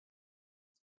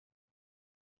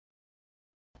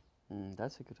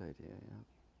 That's a good idea.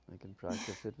 Yeah, I can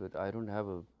practice it, but I don't have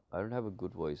a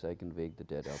good voice. I can wake the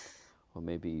dead up, or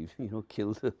maybe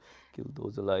kill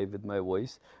those alive with my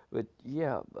voice. But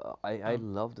yeah, I Oh,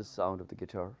 love the sound of the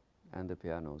guitar and the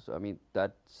piano. So I mean,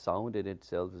 that sound in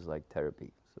itself is like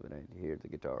therapy. So when I hear the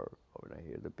guitar or when I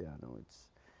hear the piano, it's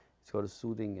got a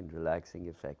soothing and relaxing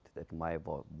effect that my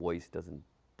voice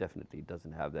definitely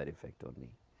doesn't have that effect on me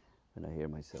when I hear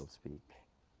myself speak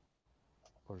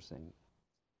or sing.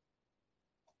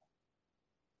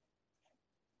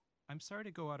 I'm sorry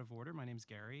to go out of order. My name's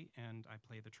Gary, and I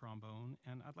play the trombone.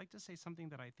 And I'd like to say something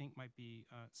that I think might be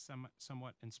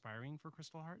somewhat inspiring for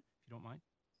Crystal Heart, if you don't mind.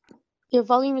 Your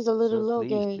volume is a little So low, please,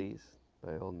 Gary. please,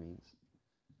 by all means.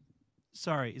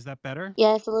 Sorry, is that better?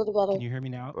 Yeah, it's a little Can better. you hear me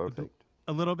now? Perfect.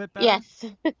 A little bit better? Yes.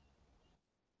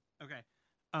 Okay.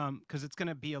 Because it's going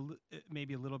to be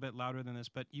maybe a little bit louder than this,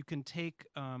 but you can take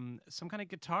some kind of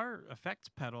guitar effects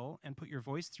pedal and put your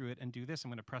voice through it and do this. I'm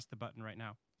going to press the button right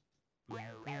now.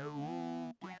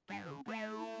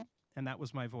 And that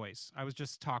was my voice. I was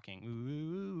just talking.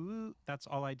 Ooh, that's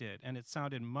all I did. And it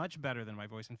sounded much better than my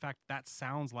voice. In fact, that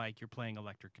sounds like you're playing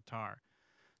electric guitar.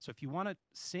 So if you want to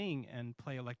sing and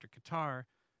play electric guitar,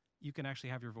 you can actually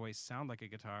have your voice sound like a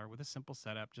guitar with a simple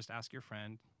setup. Just ask your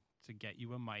friend to get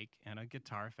you a mic and a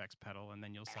guitar effects pedal, and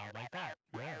then you'll sound like that.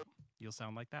 You'll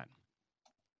sound like that.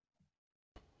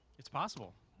 It's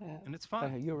possible, and it's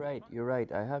fun. You're right. You're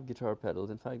right. I have guitar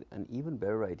pedals. In fact, an even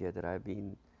better idea that I've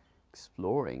been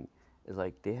exploring is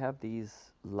like they have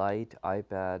these light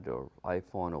iPad or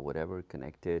iPhone or whatever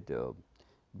connected,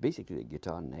 basically the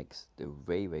guitar necks. They're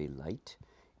very, very light.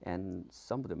 And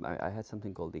some of them, I had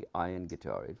something called the iron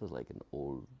guitar. It was like an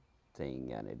old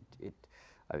thing, and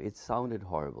it sounded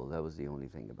horrible. That was the only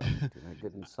thing about it. And it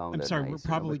didn't sound I'm that sorry, we're nice,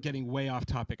 probably But getting way off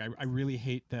topic. I really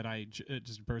hate that I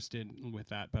just burst in with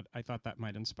that, but I thought that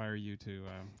might inspire you to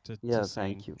yeah, sing.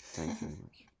 thank you. Thank you very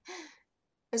much.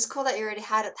 It's cool that you already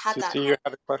had that. CC, you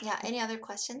had a Yeah, question? any other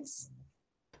questions?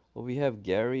 Well, we have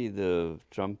Gary, the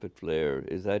trumpet player.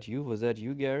 Is that you? Was that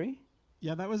you, Gary?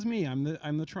 Yeah, that was me. I'm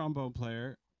the trombone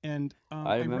player, and I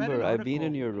I read an remember I've been in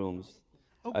article. your rooms.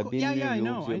 Oh, I've cool. been Yeah, in yeah, your I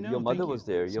rooms. know, I Your know. mother Thank was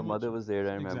you there. Your so much. mother was there.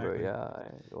 I remember. Exactly.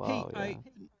 Yeah. Hey, Wow. Yeah.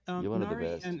 I You're one of the Nari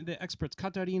best. and the experts,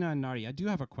 Katarina and Nari. I do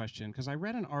have a question because I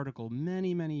read an article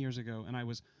many, many years ago, and I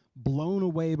was blown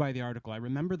away by the article. I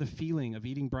remember the feeling of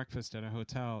eating breakfast at a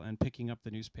hotel and picking up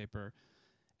the newspaper,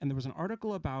 and there was an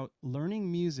article about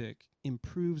learning music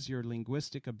improves your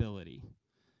linguistic ability,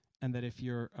 and that if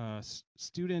you're a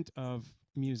student of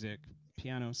music,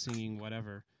 piano, singing,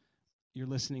 whatever, you're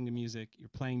listening to music, you're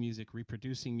playing music,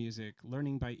 reproducing music,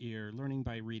 learning by ear, learning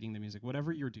by reading the music,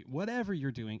 whatever you're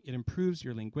doing, it improves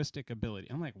your linguistic ability.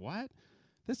 I'm like, what?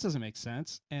 This doesn't make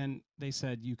sense. And they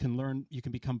said you can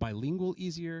become bilingual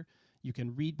easier, you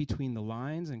can read between the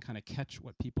lines and kind of catch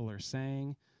what people are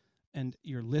saying, and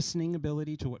your listening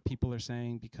ability to what people are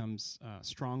saying becomes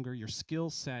stronger. Your skill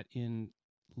set in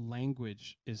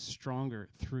language is stronger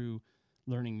through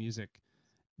learning music.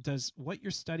 Does what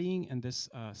you're studying and this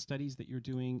studies that you're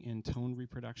doing in tone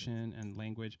reproduction and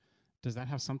language, does that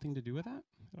have something to do with that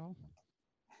at all?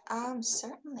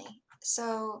 Certainly.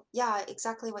 So yeah,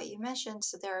 exactly what you mentioned.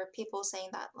 So there are people saying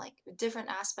that like different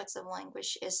aspects of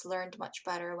language is learned much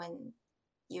better when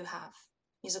you have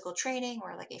musical training,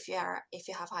 or like if you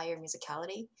have higher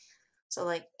musicality. So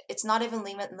like it's not even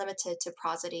limited to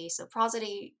prosody. So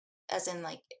prosody, as in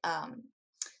like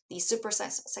these super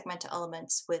segmental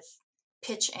elements with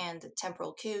pitch and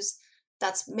temporal cues,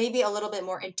 that's maybe a little bit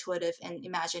more intuitive in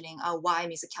imagining why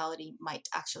musicality might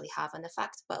actually have an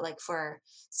effect. But like for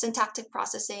syntactic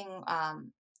processing,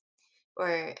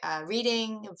 or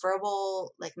reading,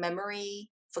 verbal, like memory,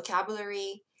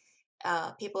 vocabulary,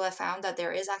 people have found that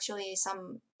there is actually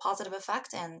some positive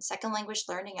effect, and second language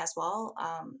learning as well.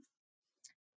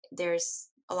 There's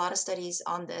a lot of studies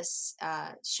on this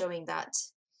showing that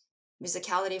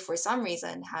musicality, for some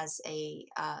reason, has a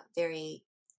very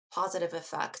positive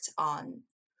effect on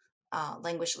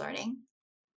language learning.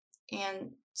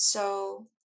 And so,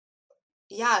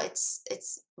 yeah,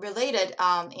 it's related.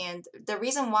 And the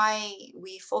reason why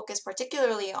we focus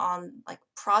particularly on like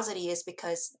prosody is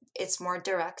because it's more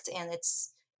direct and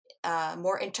it's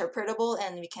more interpretable,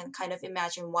 and we can kind of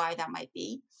imagine why that might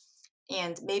be.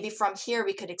 And maybe from here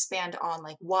we could expand on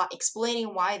like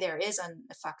explaining why there is an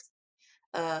effect,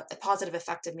 a positive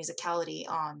effect of musicality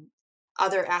on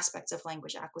other aspects of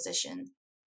language acquisition,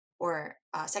 or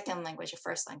second language or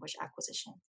first language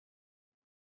acquisition.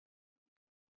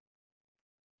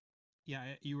 Yeah,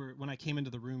 you were when I came into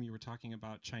the room, you were talking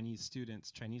about Chinese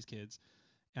students, Chinese kids,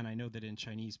 and I know that in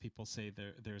Chinese people say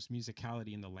there's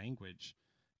musicality in the language,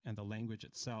 and the language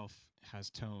itself has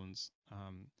tones.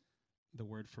 The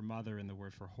word for mother and the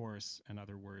word for horse and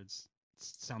other words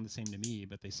sound the same to me,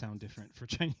 but they sound different for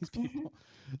Chinese people.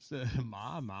 So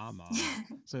ma ma ma.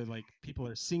 So like people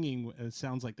are singing. It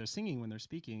sounds like they're singing when they're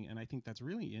speaking, and I think that's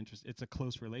really interesting. It's a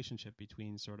close relationship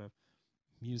between sort of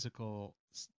musical,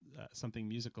 something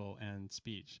musical and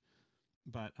speech.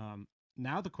 But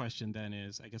now the question then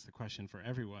is, I guess the question for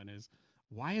everyone is,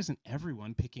 why isn't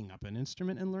everyone picking up an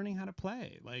instrument and learning how to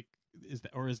play? Like, is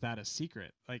that a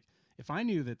secret? Like, if I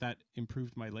knew that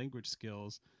improved my language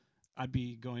skills, I'd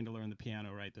be going to learn the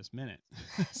piano right this minute.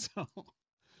 So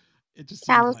it just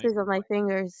seems like Calluses on my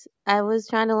fingers. I was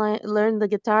trying to learn the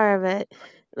guitar, but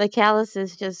the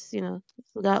calluses just,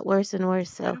 got worse and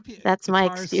worse. why So do that's my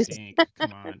guitars excuse. stink?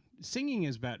 Come on, singing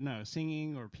is bad. No,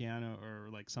 singing or piano or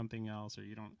like something else, or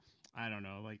you don't. I don't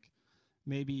know, like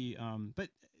maybe but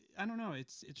I don't know, it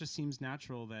just seems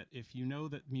natural that if you know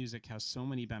that music has so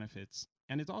many benefits,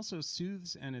 and it also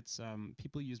soothes, and it's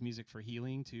people use music for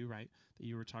healing too, right? That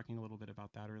you were talking a little bit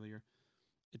about that earlier.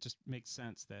 It just makes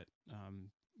sense that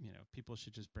people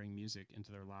should just bring music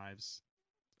into their lives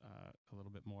a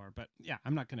little bit more. But yeah,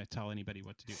 I'm not going to tell anybody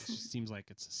what to do. It just seems like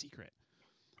it's a secret.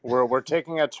 We're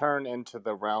taking a turn into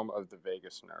the realm of the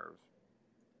vagus nerve.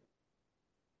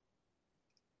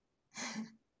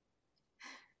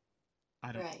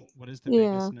 I don't. Right. What is the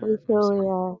Yeah, vagus we nerve? I'm totally sorry.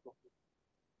 are.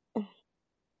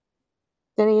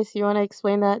 Denise, you want to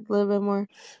explain that a little bit more?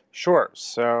 Sure.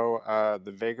 So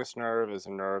the vagus nerve is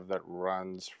a nerve that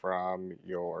runs from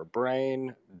your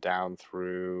brain down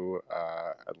through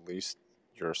at least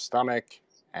your stomach,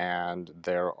 and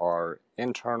there are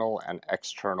internal and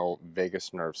external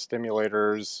vagus nerve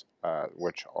stimulators,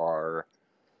 which are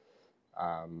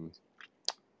um,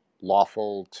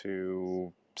 lawful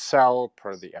to sell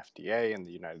per the FDA in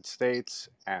the United States.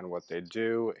 And what they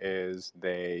do is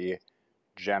they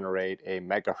generate a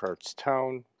megahertz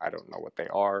tone. I don't know what they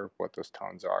are, what those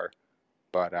tones are,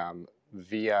 but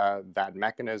via that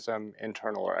mechanism,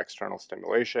 internal or external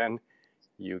stimulation,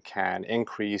 you can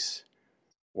increase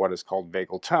what is called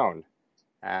vagal tone.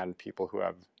 And people who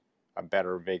have a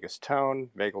better vagal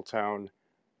tone,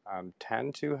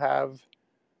 tend to have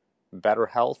better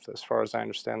health, as far as I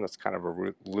understand. That's kind of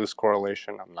a loose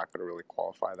correlation. I'm not going to really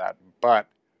qualify that. But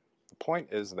the point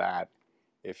is that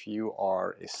if you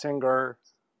are a singer,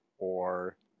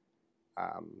 or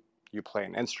you play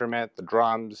an instrument, the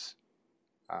drums,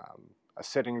 a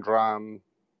sitting drum,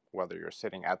 whether you're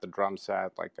sitting at the drum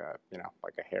set like a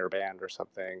hairband or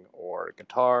something, or a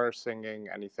guitar, singing,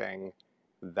 anything,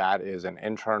 that is an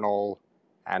internal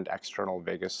and external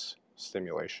vagus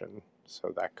stimulation.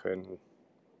 So that could,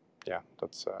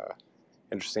 that's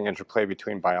interesting interplay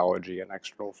between biology and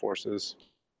external forces.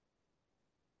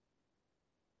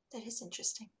 That is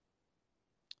interesting.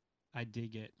 I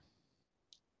dig it.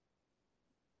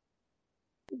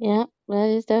 Yeah, that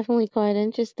is definitely quite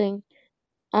interesting.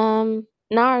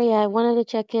 Nari, I wanted to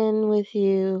check in with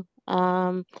you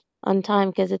on time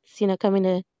because it's, coming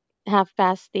to half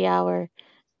past the hour,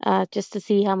 just to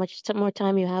see how much more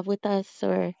time you have with us,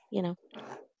 or,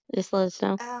 just let us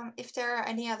know. If there are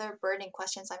any other burning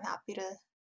questions, I'm happy to,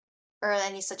 or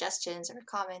any suggestions or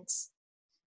comments.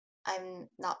 I'm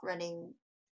not running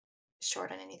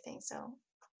short on anything, so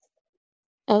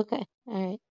Okay, all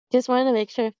right. Just wanted to make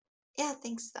sure. yeah,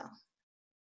 thanks though.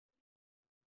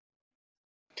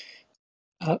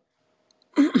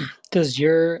 Does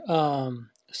your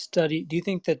study, do you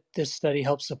think that this study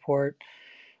helps support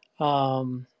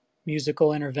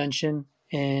musical intervention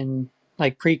in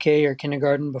like pre-K or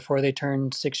kindergarten before they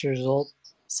turn 6 years old?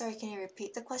 Sorry, can you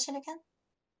repeat the question again?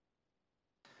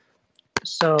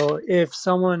 So if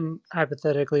someone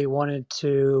hypothetically wanted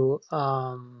to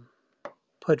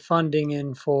put funding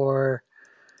in for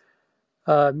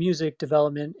music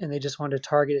development and they just wanted to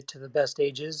target it to the best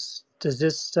ages, does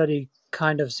this study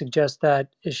kind of suggest that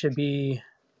it should be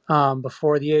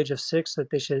before the age of 6 that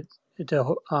they should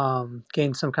to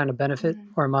gain some kind of benefit,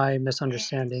 or am I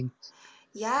misunderstanding?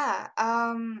 Yeah.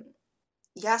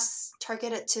 Yes,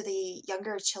 targeted to the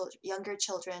younger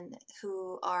children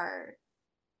who are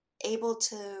able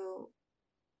to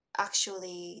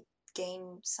actually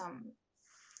gain some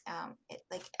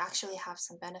like actually have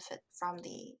some benefit from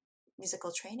the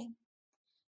musical training.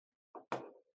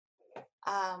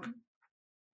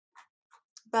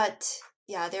 But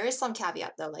yeah, there is some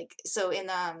caveat though. Like so in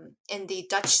the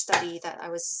Dutch study that I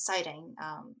was citing,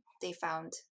 they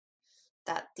found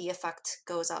that the effect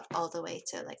goes up all the way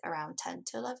to like around 10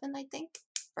 to 11, I think,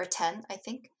 or 10, I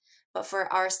think. But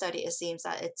for our study, it seems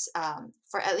that it's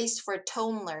for at least for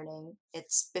tone learning,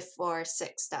 it's before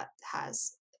 6 that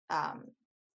has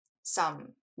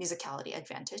some musicality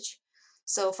advantage.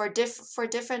 So for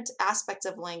different aspects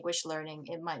of language learning,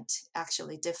 it might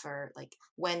actually differ. Like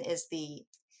when is the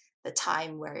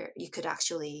time where you could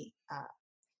actually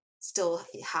still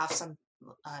have some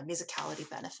musicality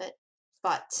benefit.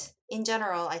 But in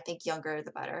general, I think younger the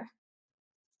better.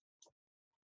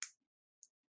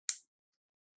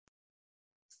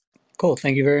 Cool.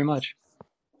 Thank you very much.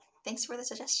 Thanks for the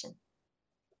suggestion.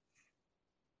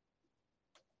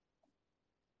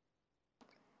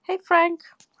 Hey Frank,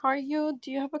 how are you?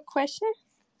 Do you have a question?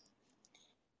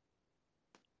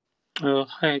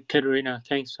 Hi, Katerina.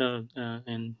 Thanks,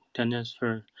 and Dennis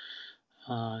for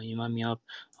inviting me up.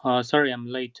 Sorry, I'm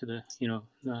late to the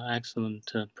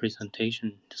excellent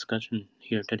presentation discussion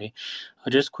here today.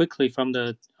 Just quickly from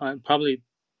the probably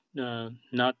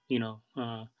not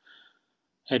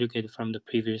educated from the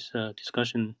previous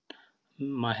discussion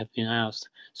might have been asked.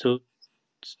 So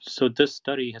this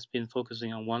study has been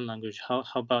focusing on one language. How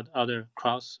about other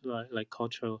cross like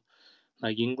cultural,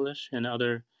 like English and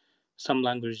other? Some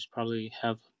languages probably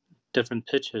have different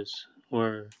pitches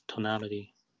or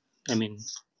tonality. I mean,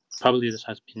 probably this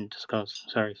has been discussed.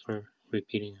 Sorry for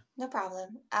repeating it. No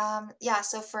problem. Yeah,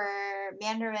 so for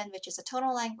Mandarin, which is a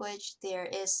tonal language, there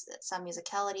is some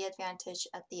musicality advantage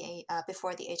at the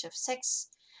before the age of 6.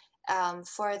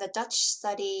 For the Dutch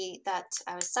study that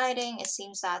I was citing, it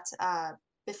seems that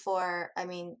before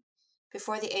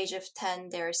the age of 10,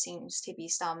 there seems to be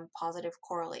some positive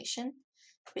correlation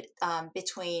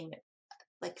between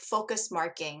like focus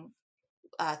marking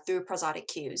through prosodic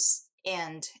cues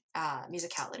and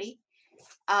musicality.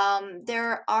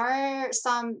 There are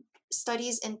some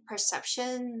studies in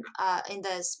perception in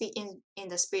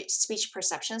the speech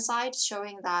perception side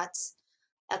showing that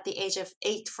at the age of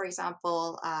 8, for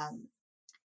example,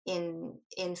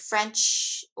 in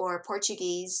French or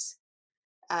Portuguese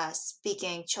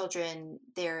speaking children,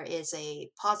 there is a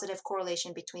positive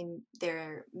correlation between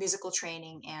their musical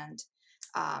training and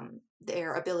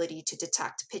their ability to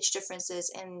detect pitch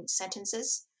differences in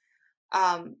sentences.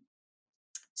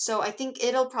 So I think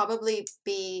it'll probably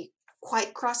be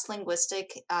quite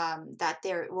cross-linguistic, that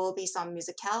there will be some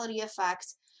musicality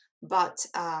effect, but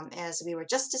as we were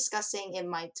just discussing, it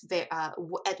might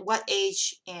at what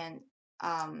age and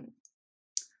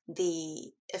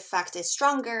the effect is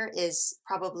stronger is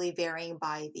probably varying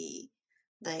by the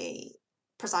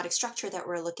prosodic structure that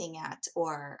we're looking at,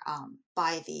 or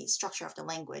by the structure of the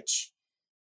language.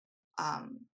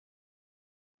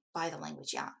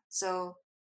 Yeah. So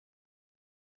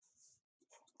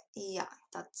yeah,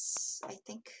 that's, I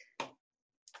think.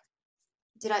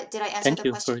 Did I answer Thank the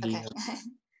you question? for the Okay.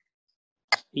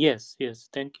 yes,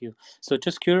 thank you. So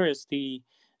just curious,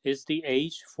 is the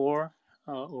age 4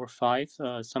 or 5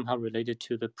 somehow related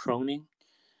to the proning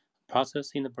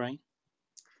process in the brain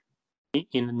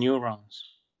in the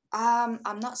neurons?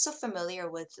 I'm not so familiar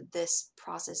with this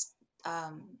process.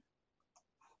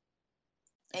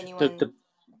 Anyone?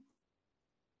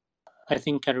 I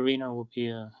think Katerina will be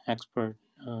an expert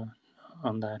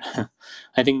on that.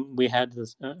 I think we had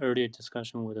this earlier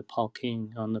discussion with Paul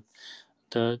King on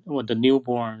the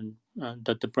newborn,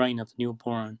 the brain of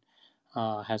newborn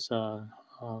has the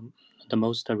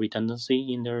most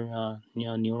redundancy in their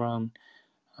neuron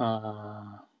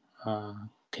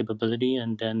capability,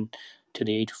 and then to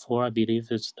the age 4, I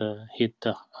believe, is the hit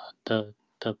the the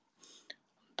the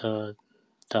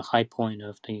the high point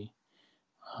of the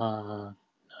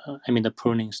the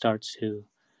pruning starts to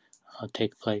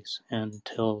take place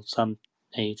until some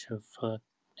age of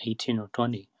 18 or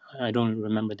 20. I don't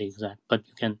remember the exact, but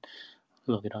you can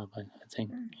look it up, I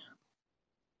think.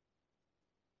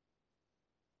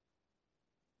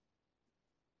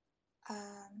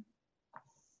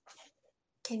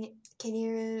 Can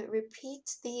you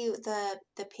repeat the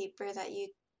paper that you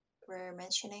were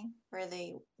mentioning, or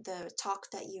the talk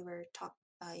that you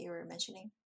were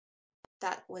mentioning?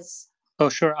 That was Oh,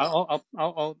 sure.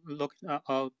 I'll look.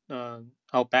 I'll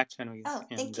back channel you. Oh,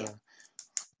 thank you.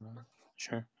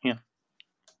 Sure. Yeah.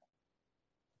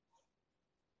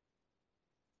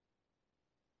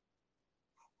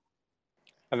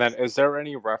 And then, is there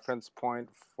any reference point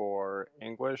for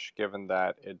English, given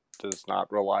that it does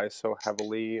not rely so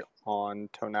heavily on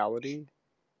tonality?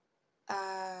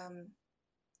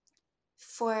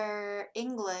 For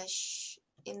English,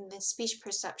 in the speech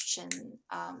perception,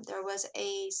 there was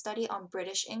a study on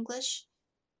British English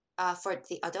for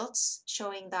the adults,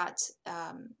 showing that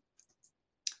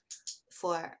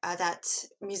for that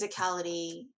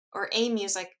musicality or a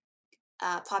music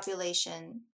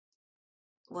population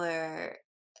were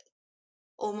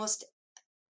almost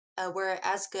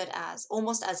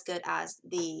almost as good as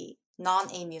the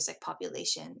non-A music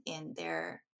population in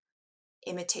their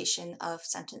imitation of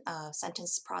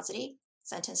sentence prosody,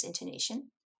 sentence intonation.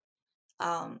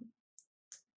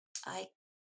 I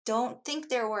don't think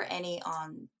there were any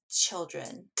on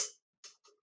children,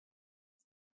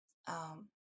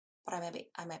 but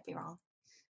I might be wrong.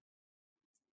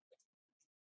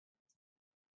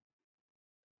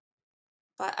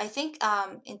 But I think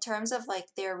in terms of like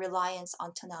their reliance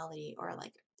on tonality or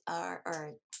like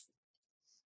or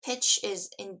pitch is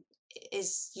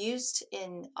used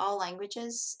in all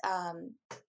languages,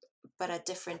 but at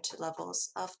different levels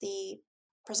of the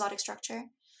prosodic structure.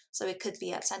 So it could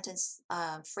be at sentence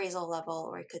phrasal level,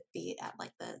 or it could be at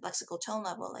like the lexical tone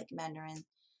level, like Mandarin.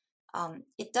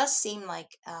 It does seem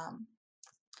like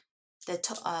the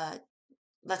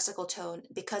lexical tone,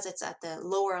 because it's at the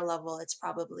lower level, it's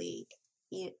probably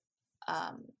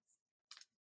um,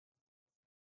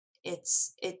 it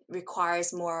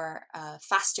requires more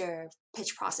faster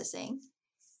pitch processing,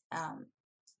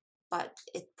 but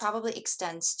it probably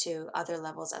extends to other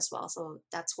levels as well. So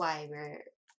that's why we're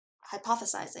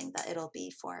hypothesizing that it'll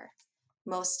be for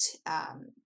most,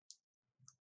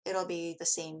 it'll be the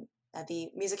same. The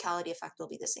musicality effect will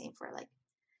be the same for like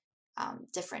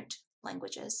different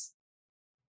languages.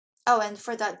 Oh, and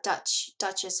for that Dutch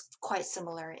is quite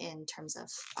similar in terms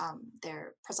of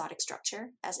their prosodic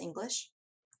structure as English,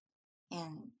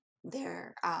 and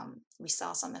there we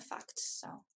saw some effect.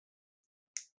 So,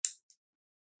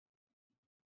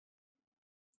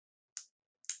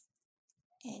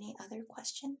 any other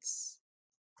questions?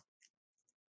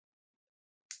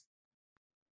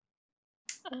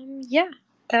 Yeah.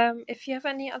 If you have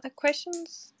any other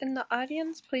questions in the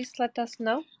audience, please let us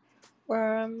know.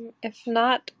 Or if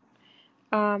not,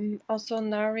 also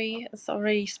Nari is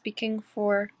already speaking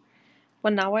for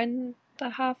 1 hour and a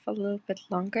half, a little bit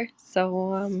longer.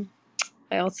 So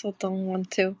I also don't want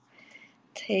to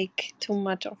take too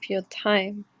much of your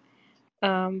time.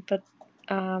 But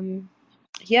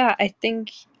yeah, I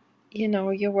think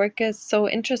your work is so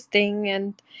interesting,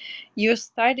 and you're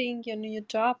starting your new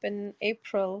job in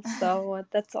April, so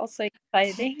that's also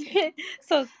exciting.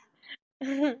 so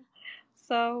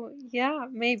so yeah,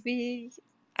 maybe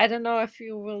I don't know if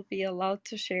you will be allowed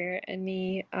to share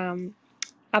any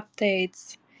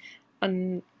updates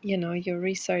on your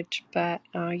research, but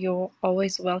you're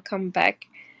always welcome back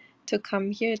to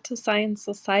come here to Science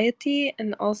Society.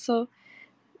 And also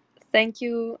thank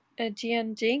you,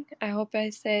 Jian Jing. I hope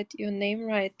I said your name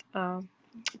right,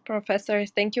 Professor.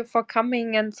 Thank you for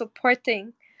coming and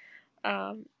supporting.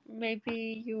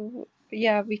 Maybe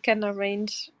we can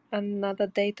arrange another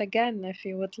date again if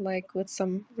you would like, with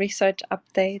some research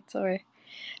updates or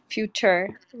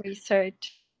future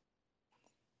research.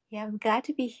 Yeah, I'm glad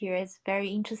to be here. It's very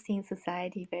interesting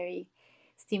society, very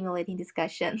stimulating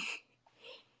discussion.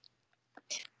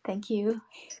 Thank you.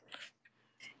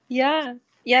 Yeah,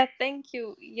 thank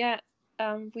you. Yeah,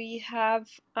 we have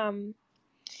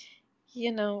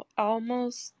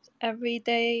almost every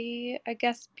day a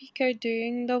guest speaker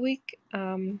during the week.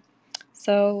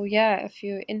 So yeah, if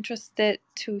you're interested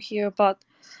to hear about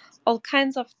all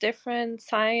kinds of different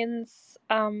science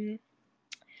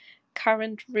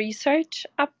current research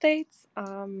updates,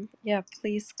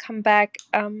 please come back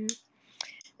and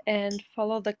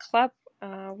follow the club.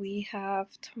 We have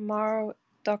tomorrow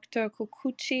Dr.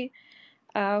 Kukuchi,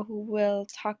 who will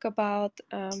talk about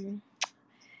the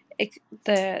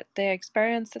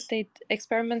experiments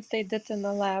they did in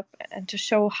the lab, and to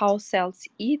show how cells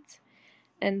eat.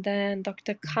 And then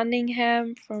Dr.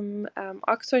 Cunningham from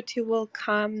Oxford, he will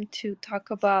come to talk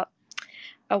about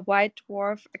a white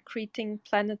dwarf accreting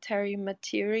planetary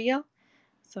material.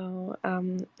 So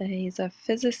he's a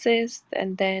physicist.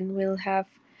 And then we'll have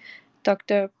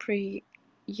Dr.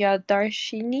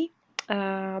 Priyadarshini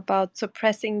about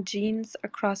suppressing genes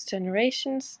across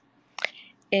generations.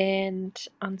 And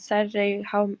on Saturday,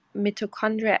 how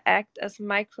mitochondria act as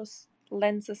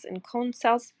lenses in cone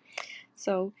cells.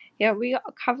 So yeah, we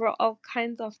cover all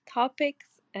kinds of topics,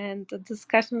 and the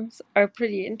discussions are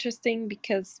pretty interesting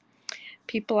because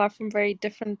people are from very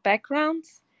different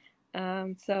backgrounds.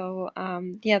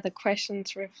 Yeah, the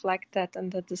questions reflect that in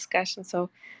the discussion. So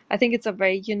I think it's a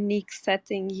very unique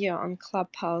setting here on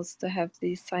Clubhouse to have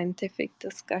these scientific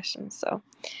discussions. So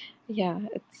yeah,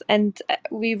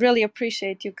 we really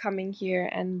appreciate you coming here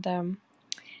and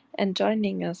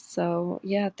joining us. So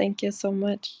yeah, thank you so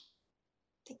much.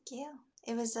 Thank you.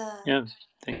 It was Yeah.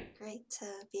 great to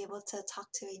be able to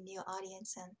talk to a new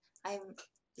audience, and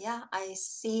I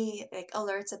see like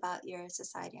alerts about your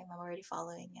society. I'm already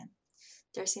following, and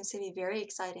there seems to be very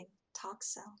exciting talks.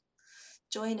 So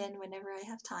join in whenever I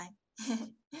have time.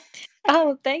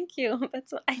 Oh, thank you.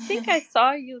 I think I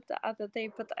saw you the other day,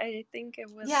 but I think it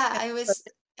was Yeah, kind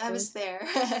I was there.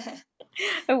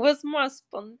 it was more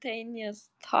spontaneous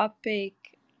topic.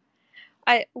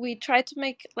 We try to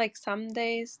make like some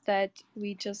days that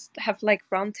we just have like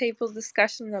roundtable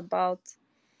discussion about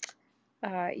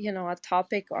a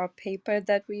topic or a paper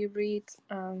that we read.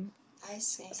 I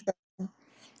see.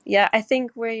 Yeah, I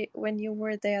think when you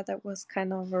were there, that was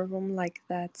kind of a room like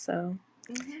that. So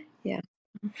yeah.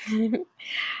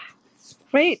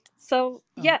 Great. So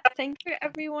yeah, thank you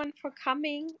everyone for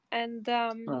coming, and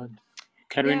yeah,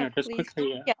 Katerina, just please.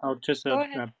 quickly, Yeah, I'll just go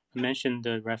ahead. mention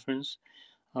the reference.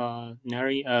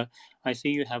 Neri, I see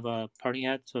you have a party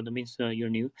hat, so that means you're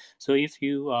new. So if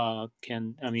you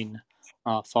can,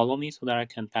 follow me so that I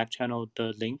can back channel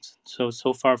the links. So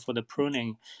far for the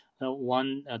pruning,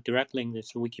 one direct link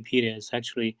is Wikipedia. It's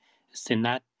actually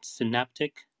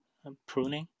synaptic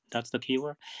pruning. That's the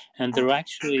keyword. And there are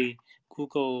actually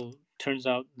Google turns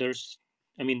out there's,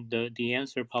 the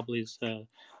answer probably is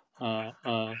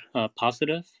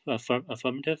positive,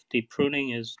 affirmative. The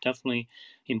pruning is definitely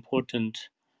important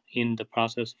in the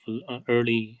process of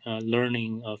early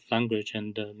learning of language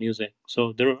and music.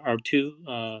 So there are two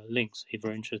links. If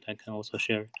you're interested, I can also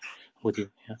share with you.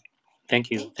 Yeah.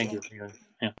 Thank you. Thank you.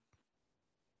 Yeah.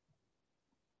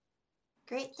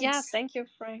 Great. Yeah, Thanks. thank you,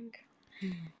 Frank.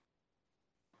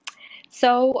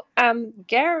 So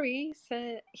Gary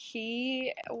said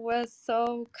he was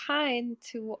so kind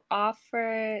to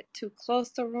offer to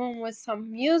close the room with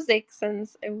some music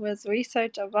since it was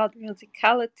research about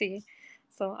musicality.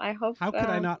 So I hope. How could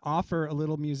I not offer a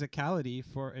little musicality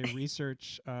for a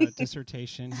research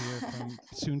dissertation here from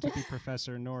soon-to-be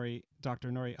Professor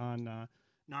Dr. Nori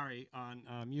on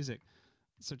music?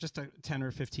 So just 10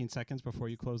 or 15 seconds before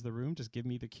you close the room, just give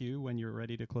me the cue when you're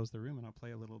ready to close the room, and I'll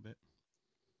play a little bit.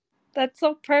 That's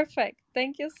so perfect.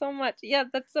 Thank you so much. Yeah,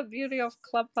 that's the beauty of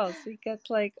Clubhouse. We get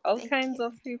like all kinds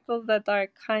of people that are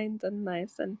kind and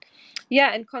nice. And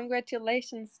yeah, and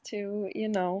congratulations to,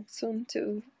 soon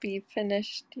to be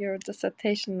finished your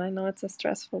dissertation. I know it's a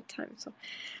stressful time. So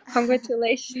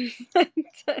congratulations.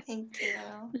 Thank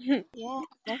you. Yeah,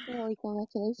 definitely.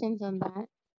 Congratulations on that.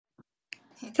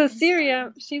 So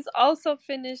Syria, she's also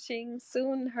finishing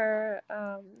soon her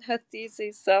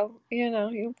thesis. So,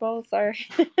 you both are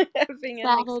having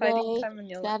an exciting time in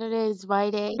your life. Saturday is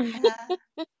my day.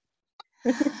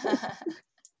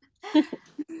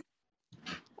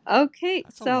 Okay,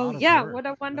 That's so yeah, what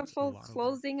a wonderful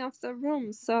closing of the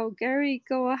room. So Gary,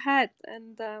 go ahead,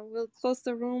 and we'll close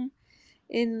the room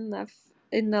in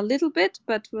a little bit,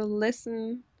 but we'll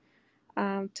listen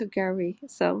to Gary.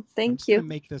 So I'm thank just going you. to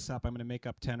make this up. I'm going to make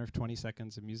up 10 or 20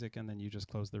 seconds of music, and then you just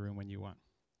close the room when you want.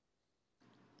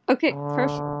 Okay,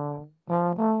 perfect.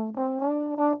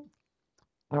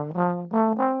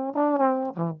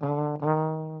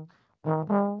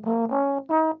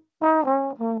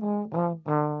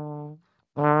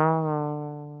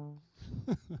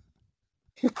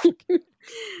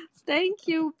 Thank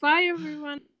you. Bye,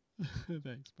 everyone.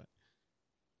 Thanks. Bye.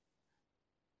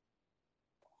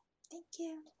 Thank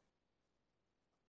you.